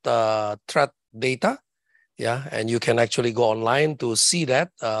HoneyNet threat data. Yeah, and you can actually go online to see that,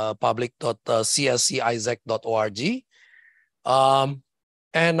 public.cscisaac.org.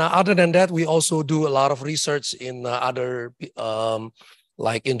 And other than that, we also do a lot of research in other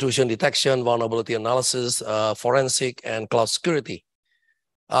like intrusion detection, vulnerability analysis, forensic, and cloud security.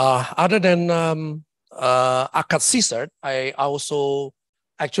 Other than Apcert, I also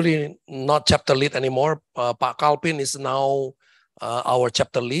actually not chapter lead anymore. Pak Kalpin is now our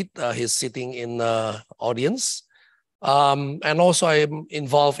chapter lead. He's sitting in the audience. And also I'm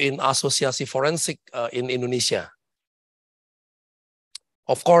involved in Asosiasi Forensic in Indonesia.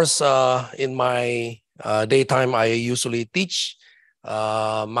 Of course, in my Daytime, I usually teach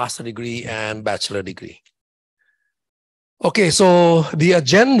master degree and bachelor degree. Okay, so the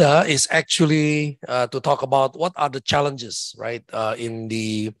agenda is actually to talk about what are the challenges, right, in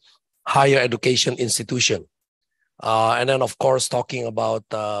the higher education institution. And then, of course, talking about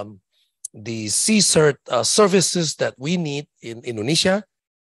the CCERT services that we need in Indonesia.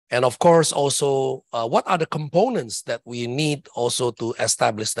 And of course, also, what are the components that we need also to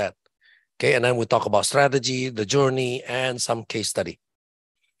establish that? Okay, and then we talk about strategy, the journey, and some case study.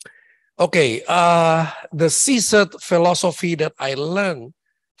 Okay, the CCERT philosophy that I learned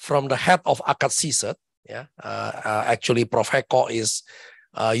from the head of Apcert CCERT, yeah, actually Prof. Heko is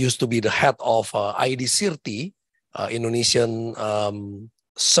used to be the head of ID CIRTI, Indonesian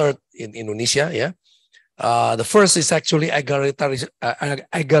CERT in Indonesia, yeah. The first is actually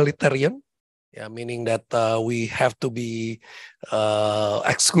egalitarian, yeah, meaning that we have to be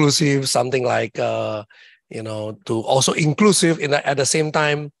exclusive, something like, you know, to also inclusive at the same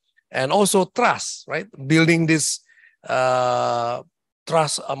time, and also trust, right? Building this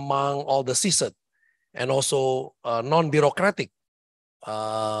trust among all the CCERT, and also non-bureaucratic.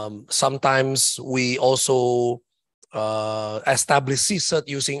 Sometimes we also establish CCERT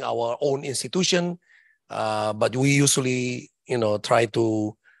using our own institution, but we usually, you know, try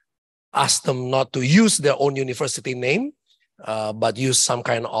to ask them not to use their own university name, but use some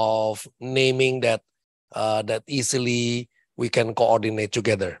kind of naming that that easily we can coordinate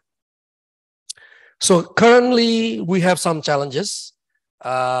together. So currently we have some challenges.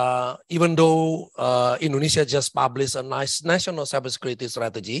 Even though Indonesia just published a nice national cybersecurity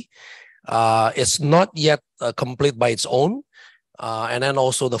strategy, it's not yet complete by its own. And then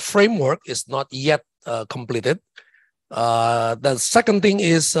also the framework is not yet completed. The second thing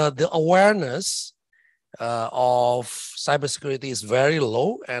is the awareness of cybersecurity is very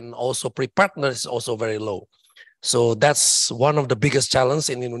low, and also preparedness is also very low. So that's one of the biggest challenges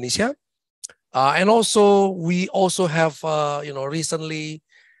in Indonesia. And also we also have, you know, recently,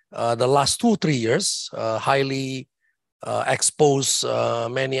 the last 2-3 years, highly exposed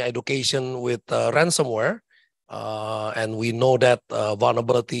many education with ransomware. And we know that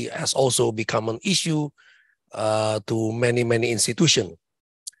vulnerability has also become an issue to many institutions,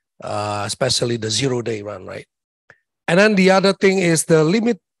 especially the zero-day run, right? And then the other thing is the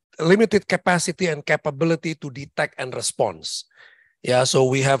limited capacity and capability to detect and respond. Yeah, so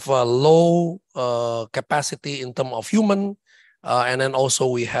we have a low capacity in terms of human, and then also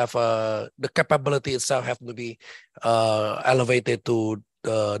we have the capability itself have to be elevated to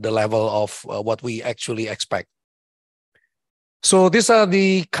the level of what we actually expect. So these are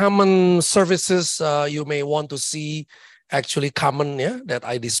the common services you may want to see, actually common, yeah, that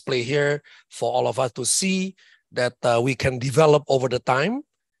I display here for all of us to see that we can develop over the time.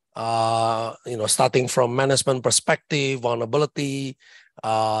 You know, starting from management perspective, vulnerability,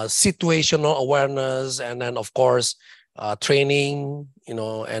 situational awareness, and then of course training, you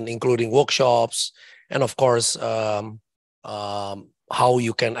know, and including workshops, and of course how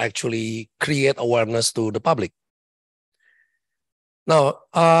you can actually create awareness to the public. Now,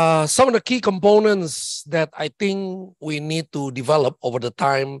 some of the key components that I think we need to develop over the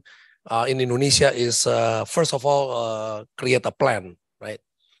time in Indonesia is first of all create a plan, right?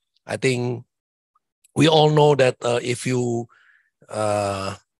 I think we all know that if you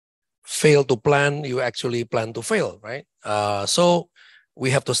fail to plan, you actually plan to fail, right? So we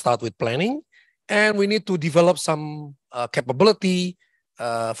have to start with planning, and we need to develop some capability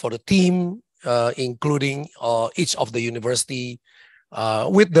for the team, including each of the university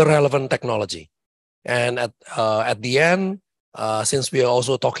with the relevant technology. And at the end, since we are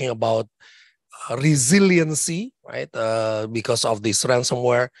also talking about resiliency, right? Because of this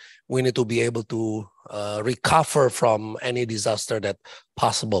ransomware, we need to be able to recover from any disaster that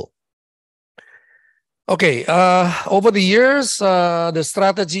possible. Okay, over the years, the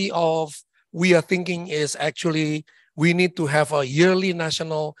strategy of we are thinking is actually we need to have a yearly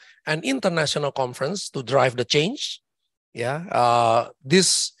national and international conference to drive the change. Yeah,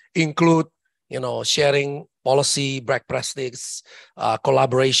 this include, you know, sharing policy, best practices,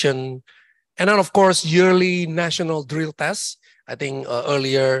 collaboration. And then, of course, yearly national drill tests. I think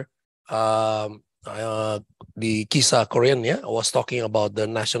earlier, the Kisa Korean, yeah, was talking about the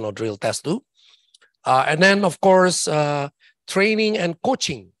national drill test too. And then, of course, training and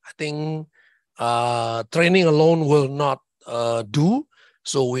coaching. I think training alone will not do.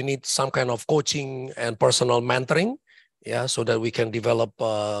 So we need some kind of coaching and personal mentoring, yeah, so that we can develop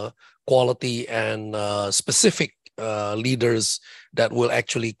quality and specific leaders that will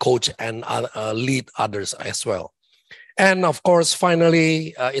actually coach and lead others as well. And of course,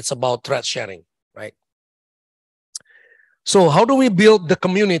 finally, it's about threat sharing, right? So how do we build the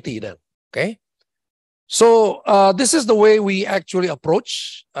community then? Okay. So this is the way we actually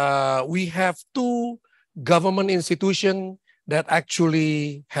approach. We have two government institutions that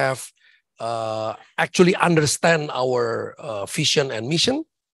actually have actually understand our vision and mission.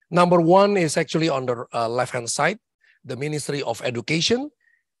 Number one is actually on the left-hand side, the Ministry of Education.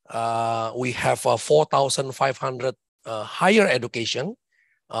 We have 4,500 higher education.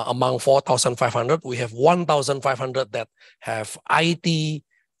 Among 4,500, we have 1,500 that have IT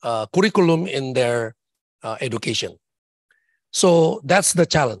curriculum in their education. So that's the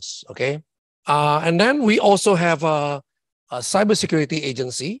challenge, okay? And then we also have a cybersecurity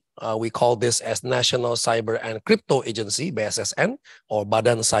agency. We call this as National Cyber and Crypto Agency, BSSN, or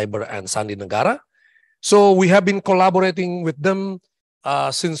Badan Cyber and Sandi Negara. So we have been collaborating with them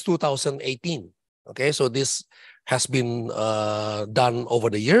since 2018. Okay, so this has been done over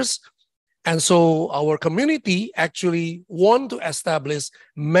the years. And so our community actually want to establish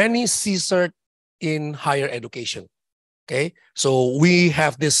many CSERT in higher education. Okay, so we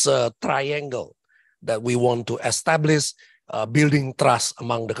have this triangle that we want to establish, building trust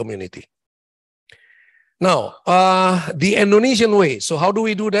among the community. Now, the Indonesian way. So how do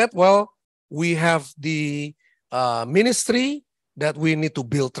we do that? Well, we have the ministry that we need to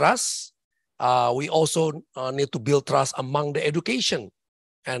build trust. We also need to build trust among the education.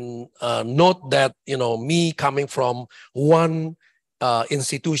 And note that, you know, me coming from one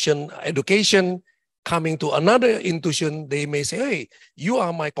institution, education, coming to another institution, they may say, hey, you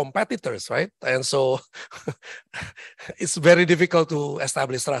are my competitors, right? And so it's very difficult to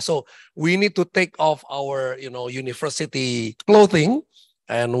establish trust. So we need to take off our, you know, university clothing,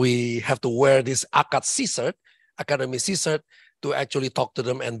 and we have to wear this ACAT CSERT, Academy CSERT, to actually talk to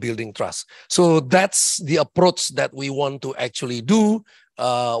them and building trust. So that's the approach that we want to actually do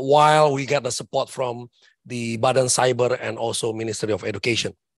while we get the support from the Badan Cyber and also Ministry of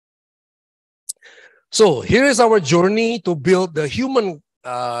Education. So here is our journey to build the human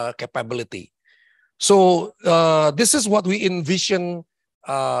capability. So this is what we envision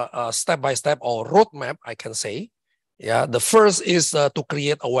step by step, or roadmap, I can say. Yeah, the first is to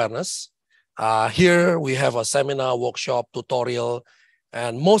create awareness. Here we have a seminar, workshop, tutorial,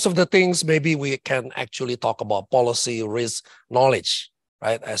 and most of the things maybe we can actually talk about policy, risk, knowledge,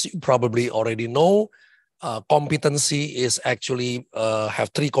 right? As you probably already know, competency is actually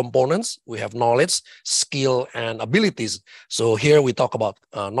have three components. We have knowledge, skill, and abilities. So here we talk about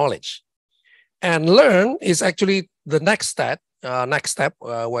knowledge. And learn is actually the next step,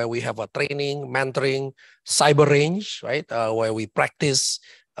 where we have a training, mentoring, cyber range, right? Where we practice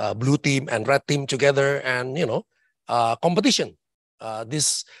blue team and red team together, and, you know, competition.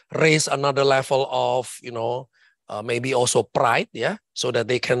 This raise another level of, you know, maybe also pride, yeah, so that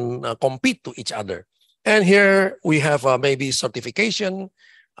they can compete to each other. And here we have maybe certification,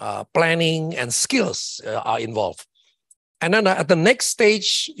 planning, and skills are involved. And then at the next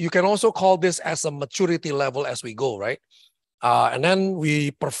stage, you can also call this as a maturity level as we go, right? And then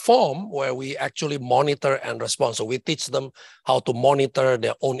we perform, where we actually monitor and respond. So we teach them how to monitor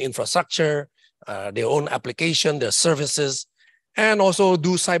their own infrastructure, their own application, their services, and also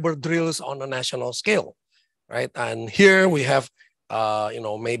do cyber drills on a national scale, right? And here we have, you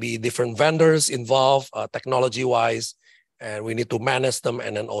know, maybe different vendors involved technology-wise, and we need to manage them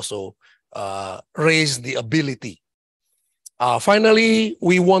and then also raise the ability. Finally,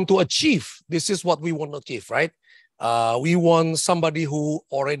 we want to achieve. This is what we want to achieve, right? We want somebody who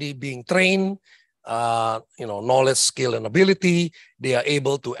already being trained, you know, knowledge, skill, and ability. They are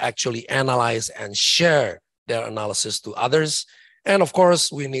able to actually analyze and share their analysis to others. And of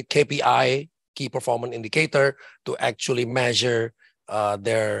course, we need KPI, key performance indicator, to actually measure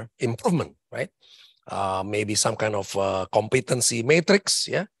their improvement, right? Maybe some kind of competency matrix,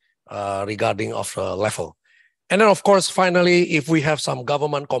 yeah, regarding of level. And then, of course, finally, if we have some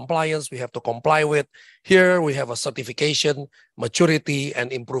government compliance, we have to comply with. Here, we have a certification, maturity,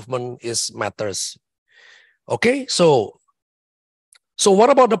 and improvement is matters. Okay, so what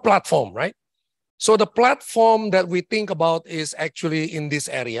about the platform, right? So the platform that we think about is actually in this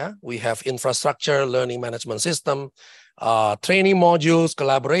area. We have infrastructure, learning management system, training modules,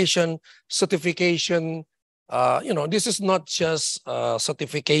 collaboration, certification. You know, this is not just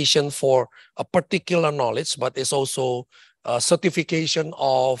certification for a particular knowledge, but it's also a certification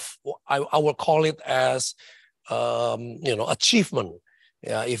of, I will call it as, you know, achievement.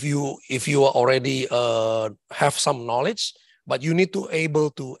 Yeah, if you already have some knowledge, but you need to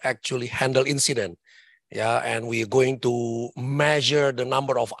able to actually handle incident. Yeah, and we're going to measure the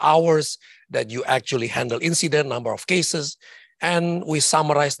number of hours that you actually handle incident, number of cases. and we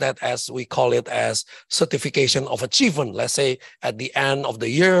summarize that as we call it as certification of achievement. Let's say at the end of the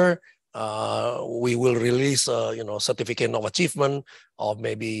year, we will release certificate of achievement of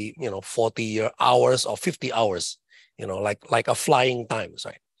maybe 40 hours or 50 hours, like a flying times,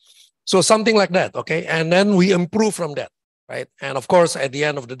 right? So something like that, okay? And then we improve from that, right? And of course, at the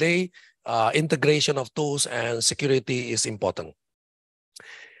end of the day, integration of tools and security is important.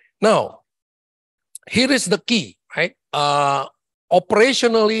 Now, here is the key, right?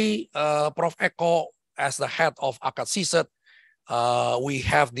 Operationally, Prof. Eko, as the head of Apcert, we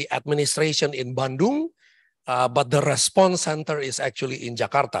have the administration in Bandung, but the response center is actually in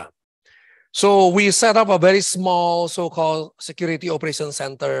Jakarta. So we set up a very small so-called security operations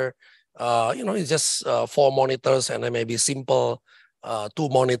center. It's just 4 monitors and then maybe simple 2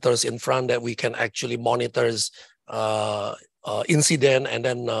 monitors in front that we can actually monitor incident and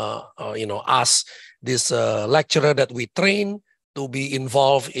then ask this lecturer that we train to be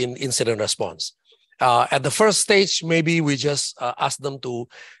involved in incident response. At the first stage, maybe we just ask them to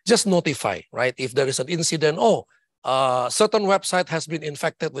just notify, right? If there is an incident, certain website has been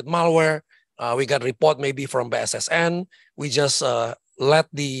infected with malware, we got a report maybe from BSSN, we just let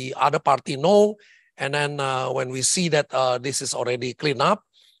the other party know, and then when we see that this is already cleaned up,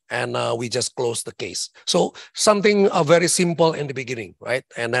 and we just close the case. So something very simple in the beginning, right?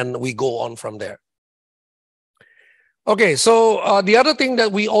 And then we go on from there. Okay, so the other thing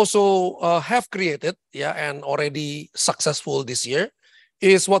that we also have created, and already successful this year,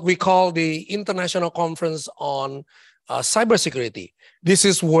 is what we call the International Conference on Cybersecurity. This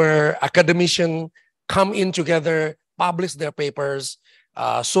is where academicians come in together, publish their papers,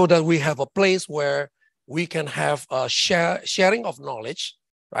 so that we have a place where we can have sharing of knowledge,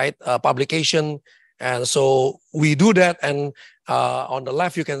 right? Publication. And so we do that. And on the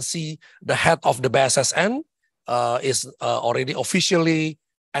left, you can see the head of the BSSN is already officially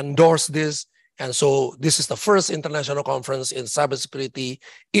endorsed this. And so this is the first international conference in cybersecurity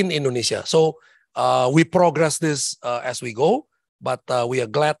in Indonesia. So we progress this as we go, but we are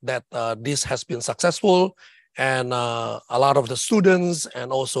glad that this has been successful. And a lot of the students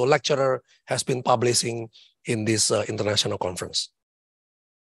and also lecturer has been publishing in this international conference.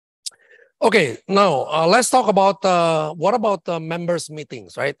 Okay, now let's talk about what about members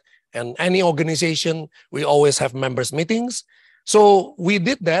meetings, right? And any organization, we always have members meetings. So we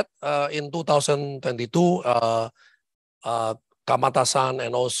did that in 2022. Kamata-san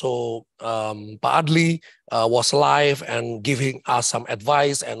and also Pak Adli was live and giving us some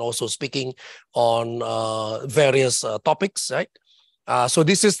advice and also speaking on various topics, right? So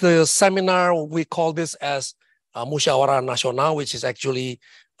this is the seminar, we call this as Musyawarah Nasional, which is actually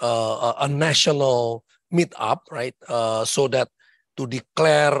a national meetup, right? So that to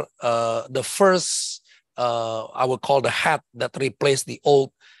declare the first, I would call the head that replaced the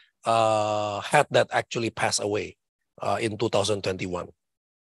old head that actually passed away in 2021.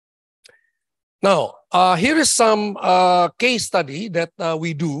 Now, here is some case study that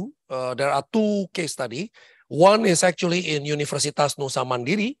we do. There are 2 case studies. One is actually in Universitas Nusa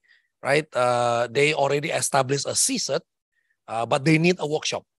Mandiri, right? They already established a CSET, but they need a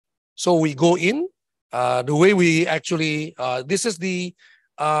workshop. So we go in, the way we actually, this is the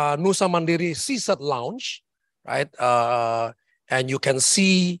Nusa Mandiri CSET lounge, right? And you can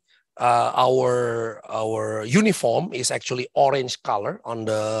see our uniform is actually orange color on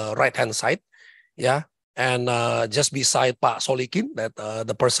the right-hand side, and just beside Pak Solikin, that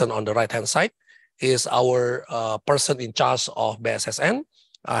the person on the right-hand side is our person in charge of BSSN,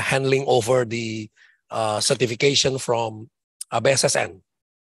 handling over the certification from BSSN.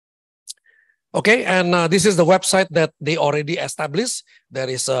 Okay, and this is the website that they already established. There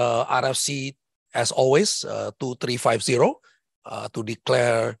is RFC, as always, 2350 to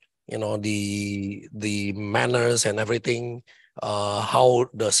declare, the manners and everything, how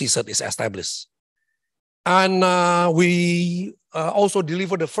the CSET is established. And we also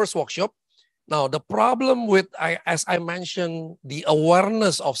delivered the first workshop. Now, the problem with, as I mentioned, the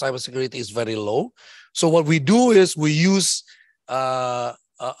awareness of cybersecurity is very low. So what we do is we use a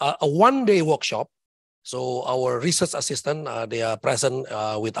one-day workshop. So our research assistant, they are present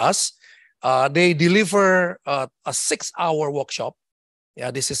with us. They deliver a 6-hour workshop.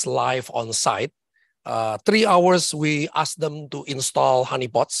 This is live on site. 3 hours, we ask them to install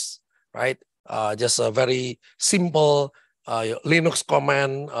honeypots, right? Just a very simple Linux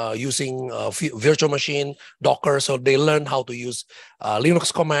command using virtual machine, Docker. So they learn how to use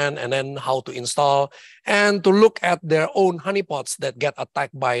Linux command and then how to install and to look at their own honeypots that get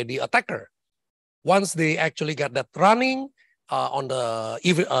attacked by the attacker. Once they actually get that running on the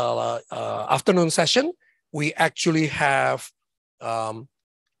afternoon session, we actually have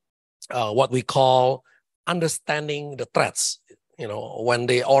what we call understanding the threats. When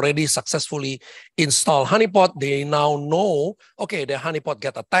they already successfully install honeypot, they now know, okay, the honeypot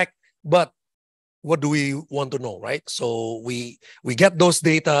get attacked, but what do we want to know, right? So we get those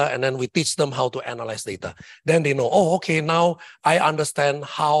data and then we teach them how to analyze data. Then they know, oh, okay, now I understand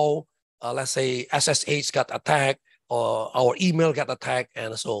how, let's say, SSH got attacked or our email got attacked.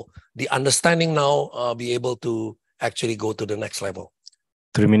 And so the understanding now be able to actually go to the next level.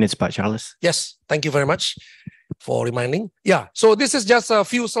 3 minutes, Pak Charles. Yes, thank you very much for reminding. Yeah, so this is just a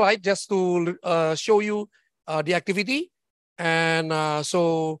few slides just to show you the activity. And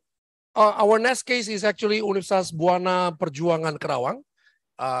so our next case is actually Universitas Buana Perjuangan Kerawang.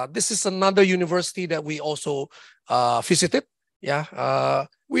 This is another university that we also visited. Yeah,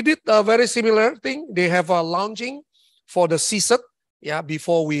 we did a very similar thing. They have a launching for the CSET. Yeah,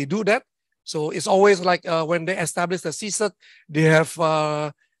 before we do that. So it's always like when they establish the CSET, they have,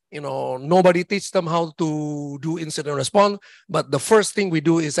 nobody teach them how to do incident response. But the first thing we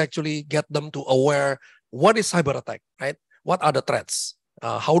do is actually get them to aware what is cyber attack, right? What are the threats?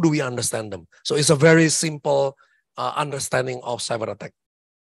 How do we understand them? So it's a very simple understanding of cyber attack.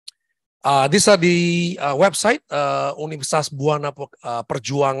 These are the website, Universitas Buana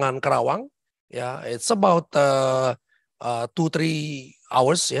Perjuangan Kerawang. Yeah, it's about 2-3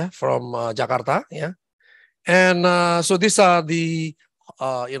 hours, yeah, from Jakarta, yeah. And so these are the,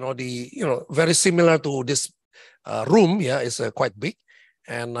 very similar to this room, yeah, it's quite big.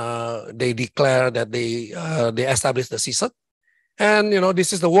 And they declare that they established the CSET. And,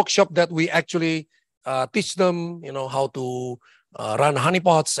 this is the workshop that we actually teach them, how to run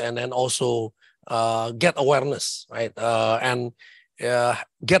honeypots and then also get awareness, right? And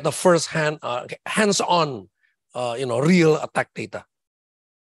get the first hands-on, real attack data.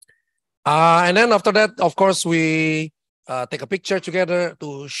 And then after that, of course, we take a picture together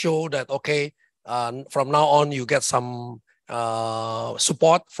to show that, okay, from now on, you get some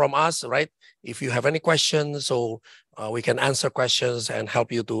support from us, right? If you have any questions, so we can answer questions and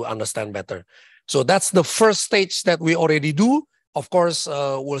help you to understand better. So that's the first stage that we already do. Of course,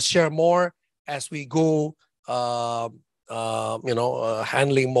 we'll share more as we go,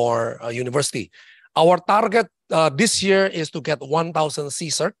 handling more university. Our target this year is to get 1,000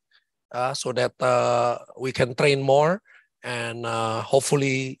 CSERT so that we can train more and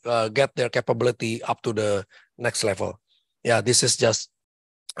hopefully get their capability up to the next level. Yeah, this is just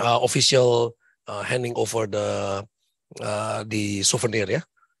official handing over the souvenir. Yeah.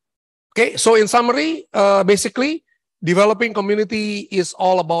 Okay. So in summary, basically, developing community is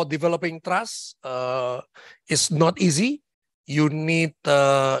all about developing trust. It's not easy. You need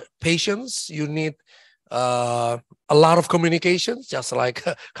patience. You need a lot of communications, just like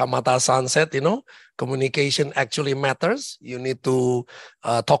Kamata-san said, communication actually matters. You need to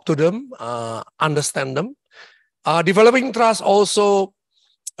talk to them, understand them. Developing trust also,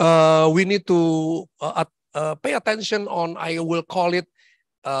 we need to pay attention on, I will call it,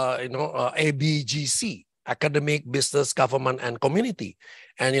 ABGC, academic, business, government, and community.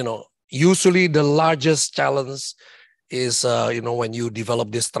 And, usually the largest challenge is, when you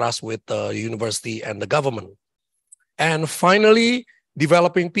develop this trust with the university and the government. And finally,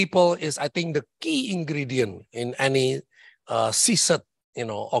 developing people is, I think, the key ingredient in any CSET,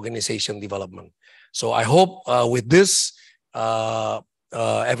 organization development. So I hope with this,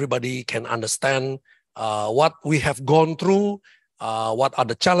 everybody can understand what we have gone through, what are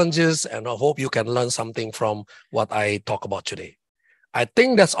the challenges, and I hope you can learn something from what I talk about today. I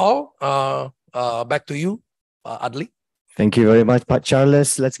think that's all. Back to you, Adli. Thank you very much, Pak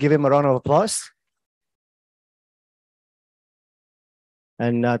Charles. Let's give him a round of applause.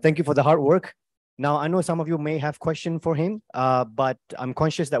 And thank you for the hard work. Now, I know some of you may have questions for him, but I'm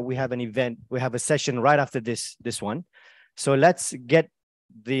conscious that we have an event. We have a session right after this one. So let's get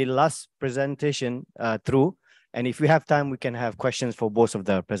the last presentation through. And if we have time, we can have questions for both of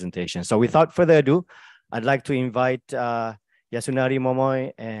the presentations. So without further ado, I'd like to invite Yasunari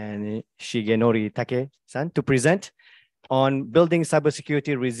Momoy and Shigenori Take-san to present on building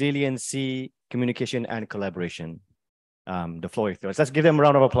cybersecurity resiliency, communication, and collaboration. The floor is yours. Let's give them a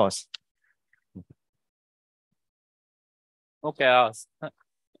round of applause. Okay.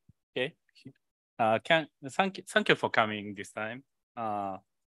 Okay. Thank you for coming this time.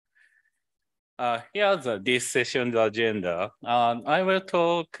 Here's this session's agenda. I will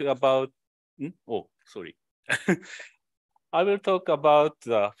talk about. I will talk about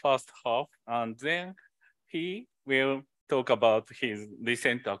the first half, and then he will talk about his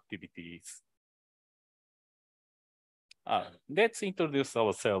recent activities. Let's introduce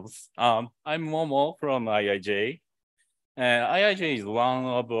ourselves. I'm Momo from IIJ, IIJ is one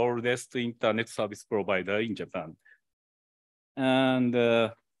of the oldest internet service provider in Japan. And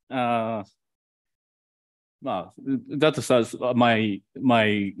that's my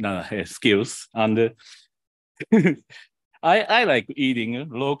skills. And I like eating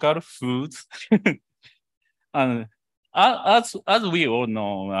local foods. And as we all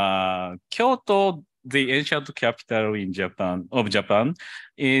know, Kyoto, the ancient capital in Japan,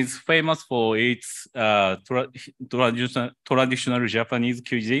 is famous for its traditional Japanese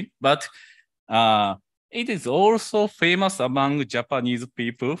cuisine, but it is also famous among Japanese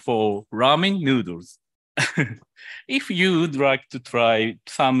people for ramen noodles. If you would like to try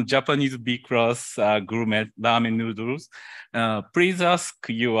some Japanese B-class gourmet ramen noodles, please ask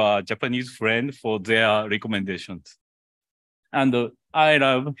your Japanese friend for their recommendations. And I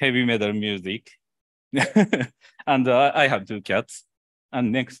love heavy metal music. And I have 2 cats.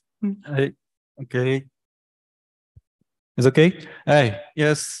 And next. Okay. It's okay?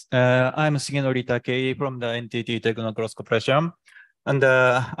 Yes, I'm Shigenori Takei from the NTT Technocross Corporation. And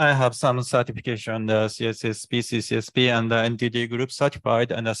I have some certification, the CSSP, CCSP, and the NTT Group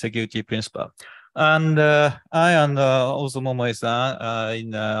Certified and the Security Principal. And I and also Momoe-san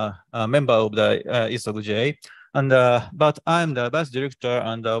in a member of the ISOG-J. And but I'm the Vice Director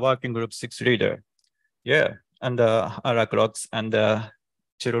and the Working Group 6 leader. Yeah, and I like rocks and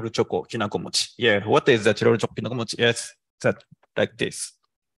Chiroro Choco Kinako Mochi. Yeah, what is the Chiroro Choco Kinako Mochi? Yes, that like this.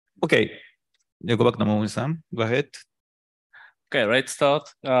 Okay, you go back to Momoe-san. Go ahead. Okay, let's start.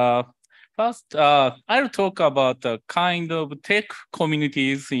 First, I'll talk about the kind of tech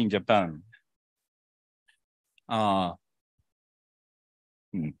communities in Japan.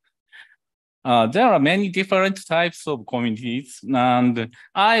 There are many different types of communities, and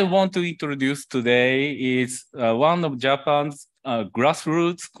I want to introduce today is one of Japan's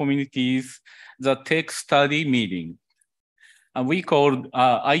grassroots communities, the Tech Study Meeting. We call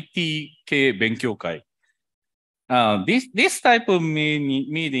IT-K Benkyokai. This type of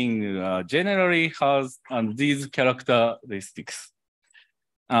meeting generally has these characteristics.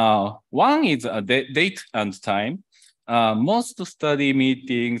 One is a date and time. Most study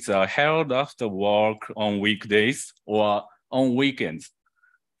meetings are held after work on weekdays or on weekends.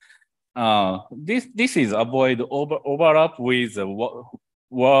 This is avoid overlap with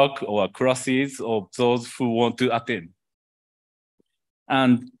work or classes of those who want to attend.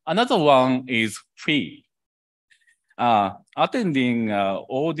 And another one is free. Attending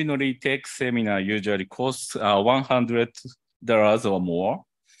ordinary tech seminar usually costs $100 or more,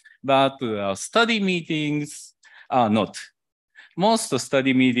 but study meetings are not. Most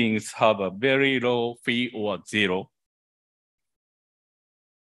study meetings have a very low fee or zero.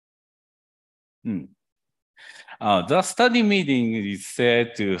 The study meeting is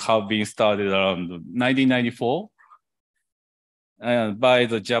said to have been started around 1994 by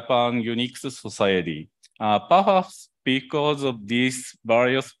the Japan Unix Society. Perhaps because of this,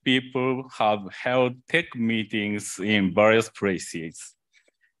 various people have held tech meetings in various places.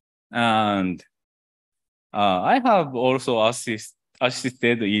 And I have also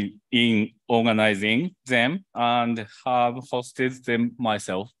assisted in organizing them and have hosted them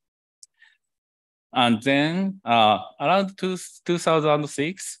myself. And then around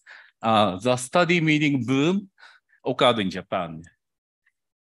 2006, the study meeting boom occurred in Japan.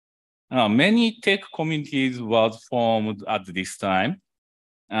 Many tech communities were formed at this time,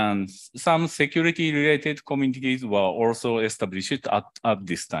 and some security-related communities were also established at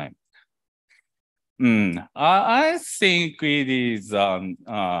this time. I think it is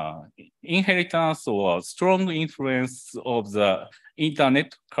inheritance or strong influence of the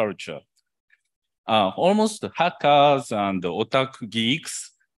internet culture. Almost hackers and otaku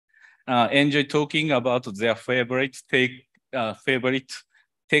geeks enjoy talking about their favorite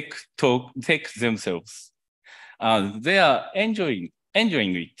tech themselves. They are enjoying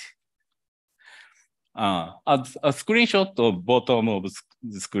it. A screenshot of bottom of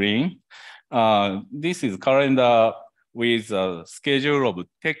the screen. This is calendar with a schedule of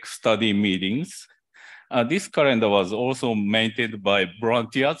tech study meetings. This calendar was also maintained by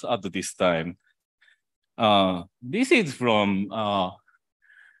volunteers at this time. This is from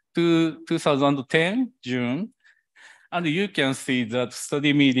 2010, June. And you can see that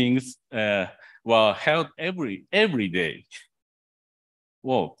study meetings were held every day.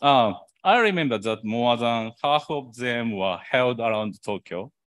 Well, I remember that more than half of them were held around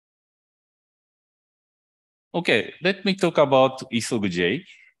Tokyo. Okay, let me talk about ISOG-J.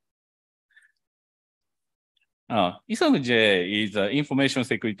 ISOG-J is an information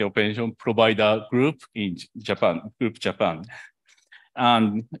security operation provider group in Japan.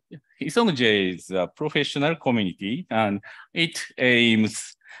 And ISOG is a professional community, and it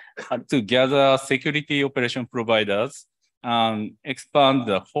aims to gather security operation providers and expand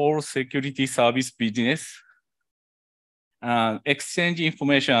the whole security service business, exchange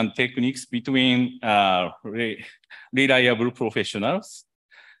information and techniques between reliable professionals,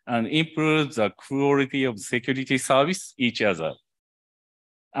 and improve the quality of security service each other,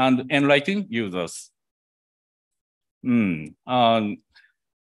 and enlighten users. We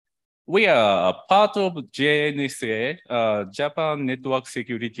are a part of JNSA, Japan Network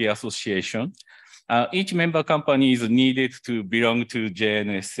Security Association. Each member company is needed to belong to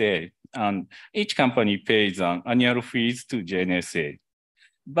JNSA, and each company pays an annual fees to JNSA.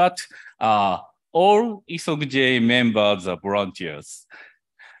 But all ISOG members are volunteers.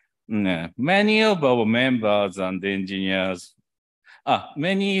 Many of our members and engineers,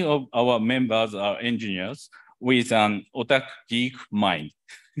 many of our members are engineers with an otaku geek mind.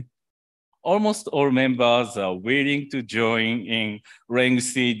 Almost all members are willing to join in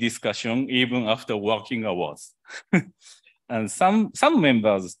lengthy discussion even after working hours. And some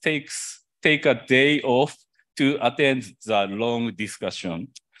members take a day off to attend the long discussion.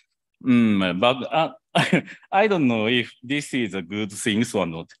 But I don't know if this is a good thing or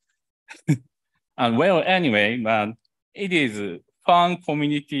not. And well, anyway, man, it is a fun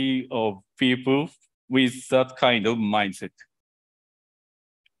community of people with that kind of mindset.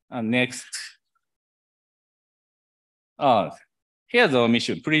 And next. Here's our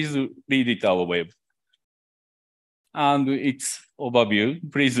mission. Please read it our web. And its overview.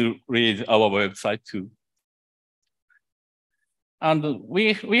 Please read our website too. And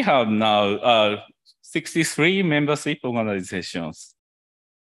we have now 63 membership organizations.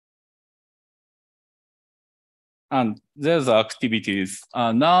 And there's activities.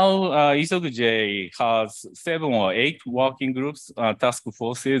 Now, ISOG has 7 or 8 working groups, task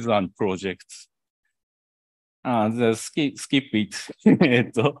forces, and projects. Skip it.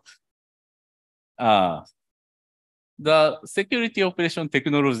 The Security Operation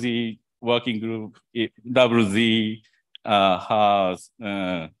Technology Working Group, WZ, has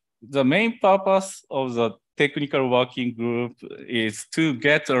the main purpose of the technical working group is to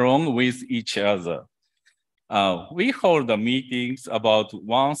get along with each other. We hold the meetings about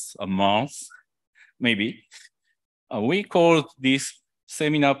once a month, maybe. We call this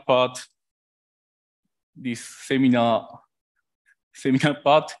seminar part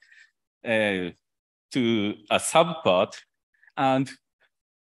to a subpart, and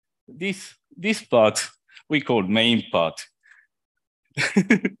this part we call main part.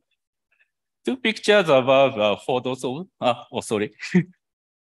 2 pictures above photos of sorry.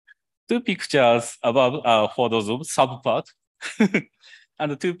 2 pictures above photos of subpart,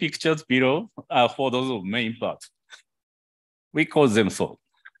 and 2 pictures below photos of main part. We call them so.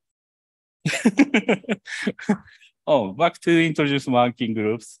 Back to introduce working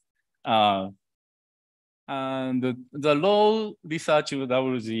groups. And the law research of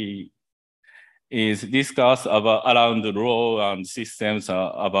WG is discussed around the law and systems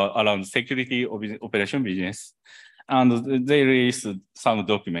around security operation business. And they released some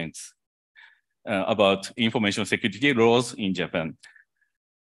documents about information security laws in Japan.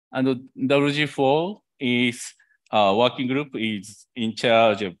 And WG4 is working group is in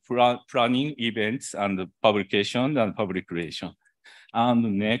charge of planning events and publication and public relation.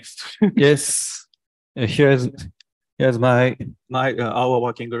 And next. Yes, here's our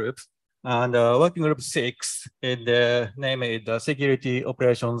working group. And working group 6, the name is the Security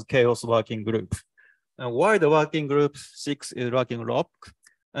Operations Chaos Working Group. And why the working group 6 is working lock?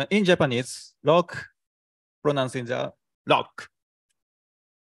 In Japanese, lock pronouncing the lock.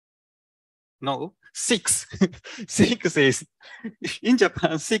 No, 6. 6 is, in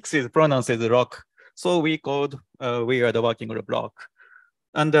Japan, 6 is pronounced as rock. So we called, we are the working group lock.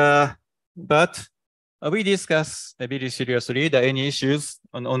 And, but we discuss very seriously any issues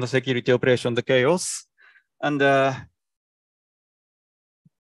on the security operation, the chaos, and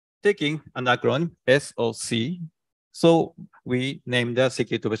taking an acronym SOC. So we named the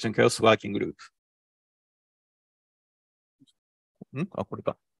Security Operation Chaos Working Group.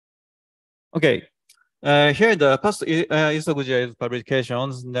 Okay, here the past ISOG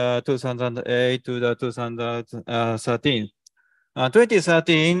publications, the 2008 to the 2013.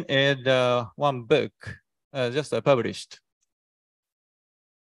 2013 is one book just published.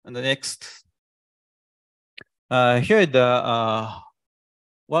 And the next, here the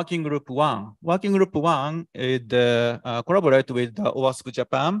Working Group 1. Working Group 1 is collaborate with the OWASP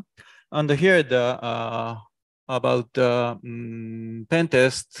Japan. And here the about pen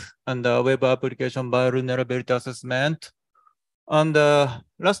test and web application vulnerability assessment And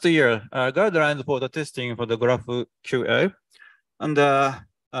last year, guidelines for the testing for the GraphQL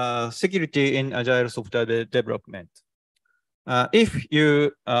and security in agile software development. If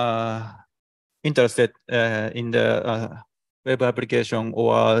you are interested in the web application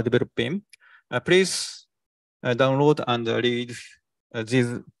or developing, please download and read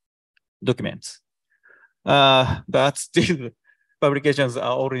these documents. But these publications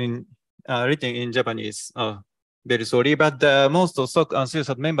are already written in Japanese. Very sorry, but most of SOC and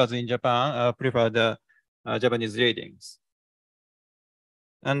CSAT members in Japan prefer the Japanese readings.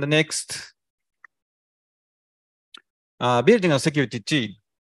 And the next, building a security team.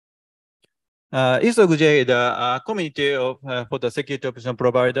 ISOGJ is a community of for the security option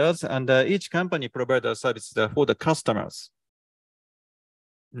providers, and each company provides services for the customers.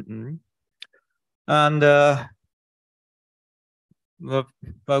 And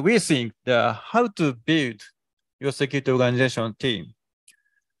but we think how to build your security organization team.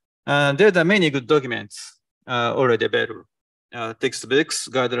 And there are many good documents already available, textbooks,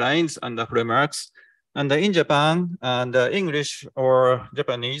 guidelines, and frameworks. And in Japan, and English or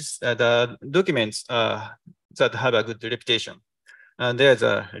Japanese, the documents that have a good reputation. And there's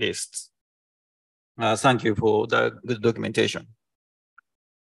a list. Thank you for the good documentation.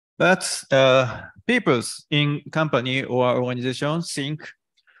 But people in company or organization think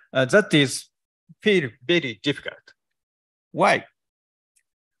that is feel very difficult. Why?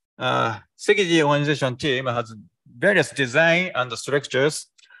 Security organization team has various design and structures,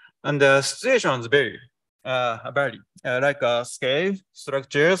 and the situations vary, like scale,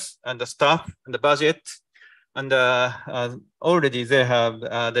 structures, and the staff, and the budget, and already they have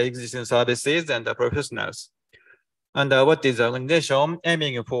the existing services and the professionals. And what is the organization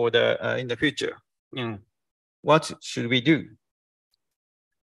aiming for the in the future? What should we do?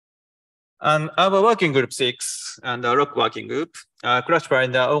 And our working group 6 and the ROC working group classify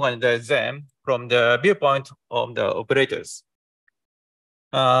and organize them from the viewpoint of the operators.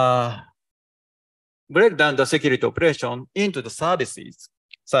 Break down the security operation into the services.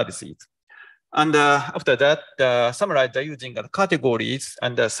 And after that, summarize the using the categories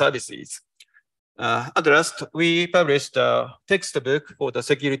and the services. At last, we published a textbook for the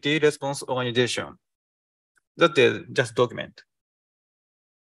security response organization. That is just document.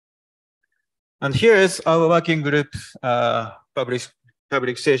 And here is our working group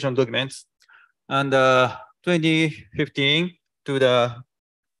publication documents. And 2015 to the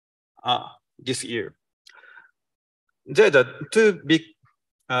this year. There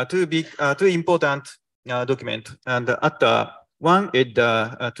are two important documents. And at the one is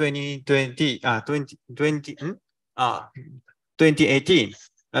the 2018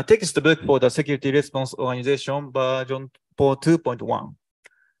 textbook for the security response organization version 2.1.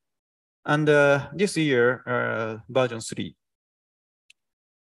 And this year, version 3.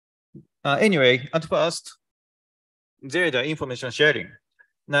 Anyway, at first, there is the information sharing.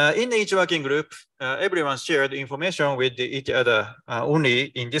 Now, in each working group, everyone shared information with each other only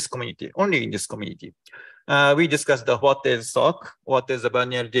in this community. We discussed what is SOC, what is the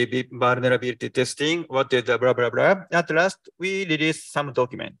vulnerability testing, what is the blah, blah, blah. At last, we released some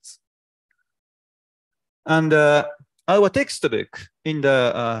documents. And our textbook in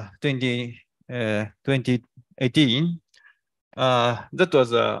the 2018, that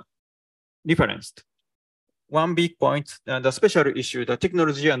was referenced. One big point, the special issue, the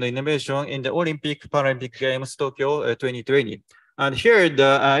technology and innovation in the Olympic Paralympic Games Tokyo 2020. And here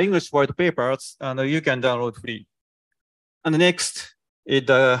the English white papers, and you can download free. And next is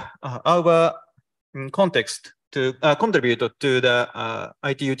our context to contribute to the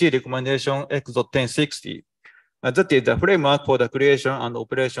ITUT recommendation EXO 1060. That is the framework for the creation and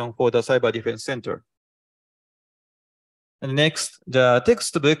operation for the Cyber Defense Center. And next, the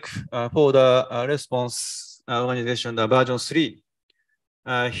textbook for the response organization, the version 3.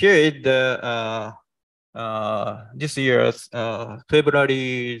 Here is the this year's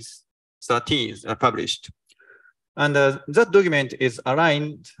February 13th published. And that document is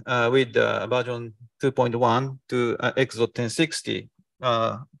aligned with the version 2.1 to EXO 1060,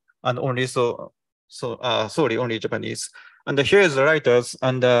 and only sorry, only Japanese. And here is the writers,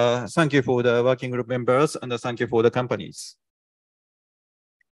 and thank you for the working group members, and thank you for the companies.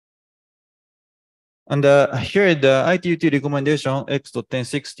 And here is the ITUT recommendation EXO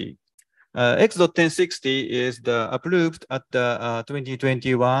 1060. EXO 1060 is approved at the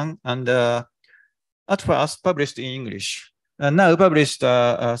 2021, and at first published in English, and now published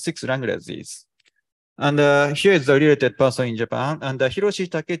 6 languages. And here is the related person in Japan, and Hiroshi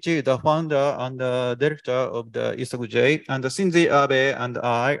Takechi, the founder and director of the ISOGJ, and Shinji Abe and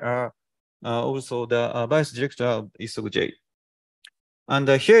I are also the vice director of ISOGJ. And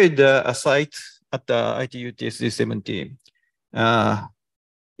here is a site at the ITUTS 17.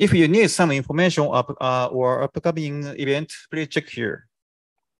 If you need some information or upcoming event, please check here.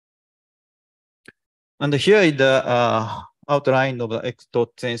 And here is the outline of the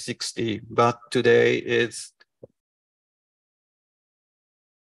X.1060, but today is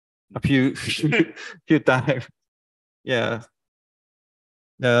a few times. Yeah.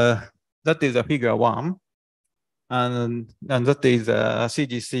 That is a figure 1. And that is a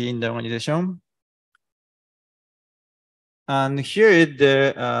CGC in the organization. And here is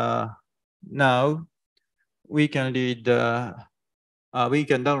the, now we can read, we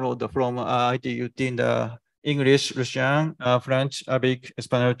can download from ITUT in the English, Russian, French, Arabic,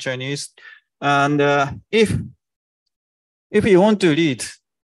 Spanish, Chinese. And if you want to read,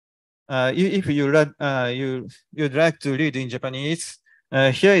 if you'd like to read in Japanese,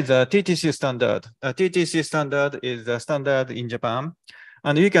 here is a TTC standard. TTC standard is the standard in Japan.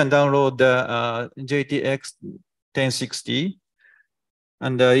 And you can download the JTX 1060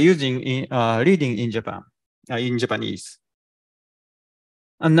 and using reading in Japan, in Japanese.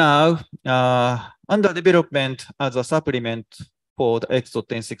 And now, under development as a supplement for the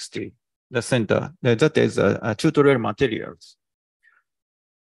X.1060, the center, that is tutorial materials.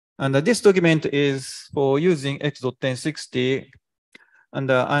 And this document is for using X.1060,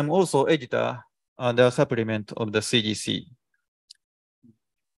 and I'm also editor and the supplement of the CGC.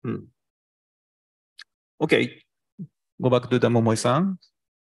 Okay, go back to the Momoi-san.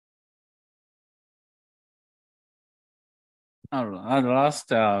 At last,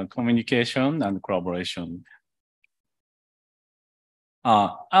 communication and collaboration.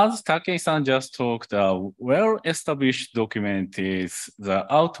 As Takei-san just talked, a well-established document is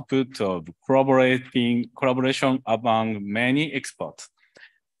the output of collaboration among many experts.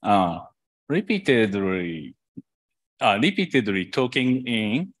 Repeatedly taking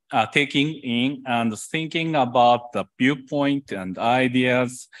in and thinking about the viewpoint and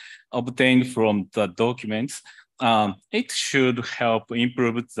ideas obtained from the documents, it should help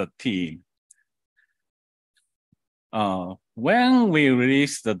improve the team. When we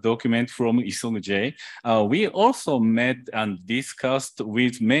released the document from Isomje, we also met and discussed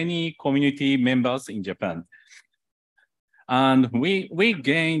with many community members in Japan. And we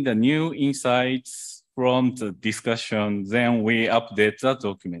gained the new insights from the discussion, then we update the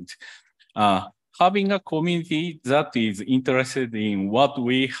document. Having a community that is interested in what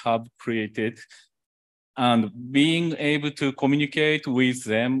we have created and being able to communicate with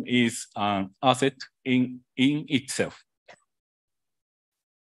them is an asset in itself.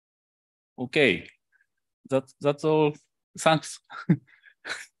 Okay, that's all. Thanks.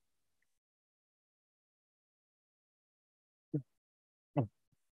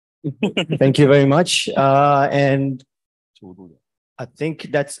 Thank you very much. And I think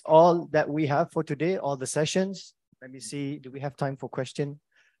that's all that we have for today, all the sessions. Let me see, do we have time for question?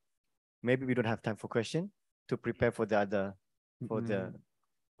 Maybe we don't have time for question to prepare for the other,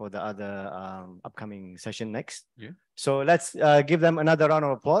 upcoming session next. Yeah. So let's give them another round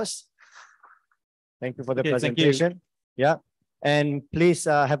of applause. Thank you for the presentation. Yeah. And please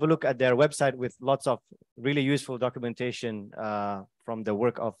have a look at their website with lots of really useful documentation from the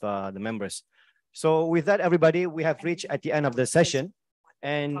work of the members. So with that, everybody, we have reached at the end of the session.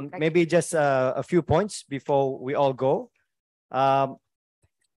 And maybe just a few points before we all go. So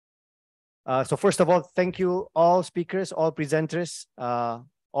first of all, thank you all speakers, all presenters,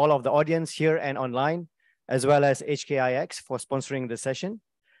 all of the audience here and online, as well as HKIX for sponsoring the session.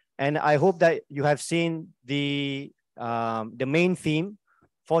 And I hope that you have seen the main theme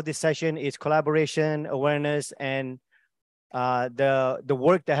for this session is collaboration, awareness, and the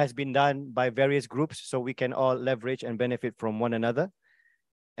work that has been done by various groups so we can all leverage and benefit from one another.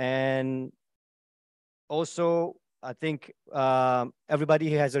 And also, I think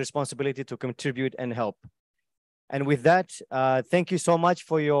everybody has a responsibility to contribute and help. And with that, thank you so much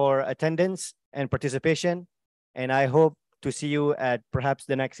for your attendance and participation. And I hope to see you at perhaps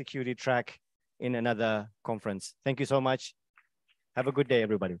the next security track in another conference. Thank you so much. Have a good day,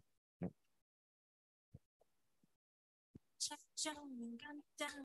 everybody.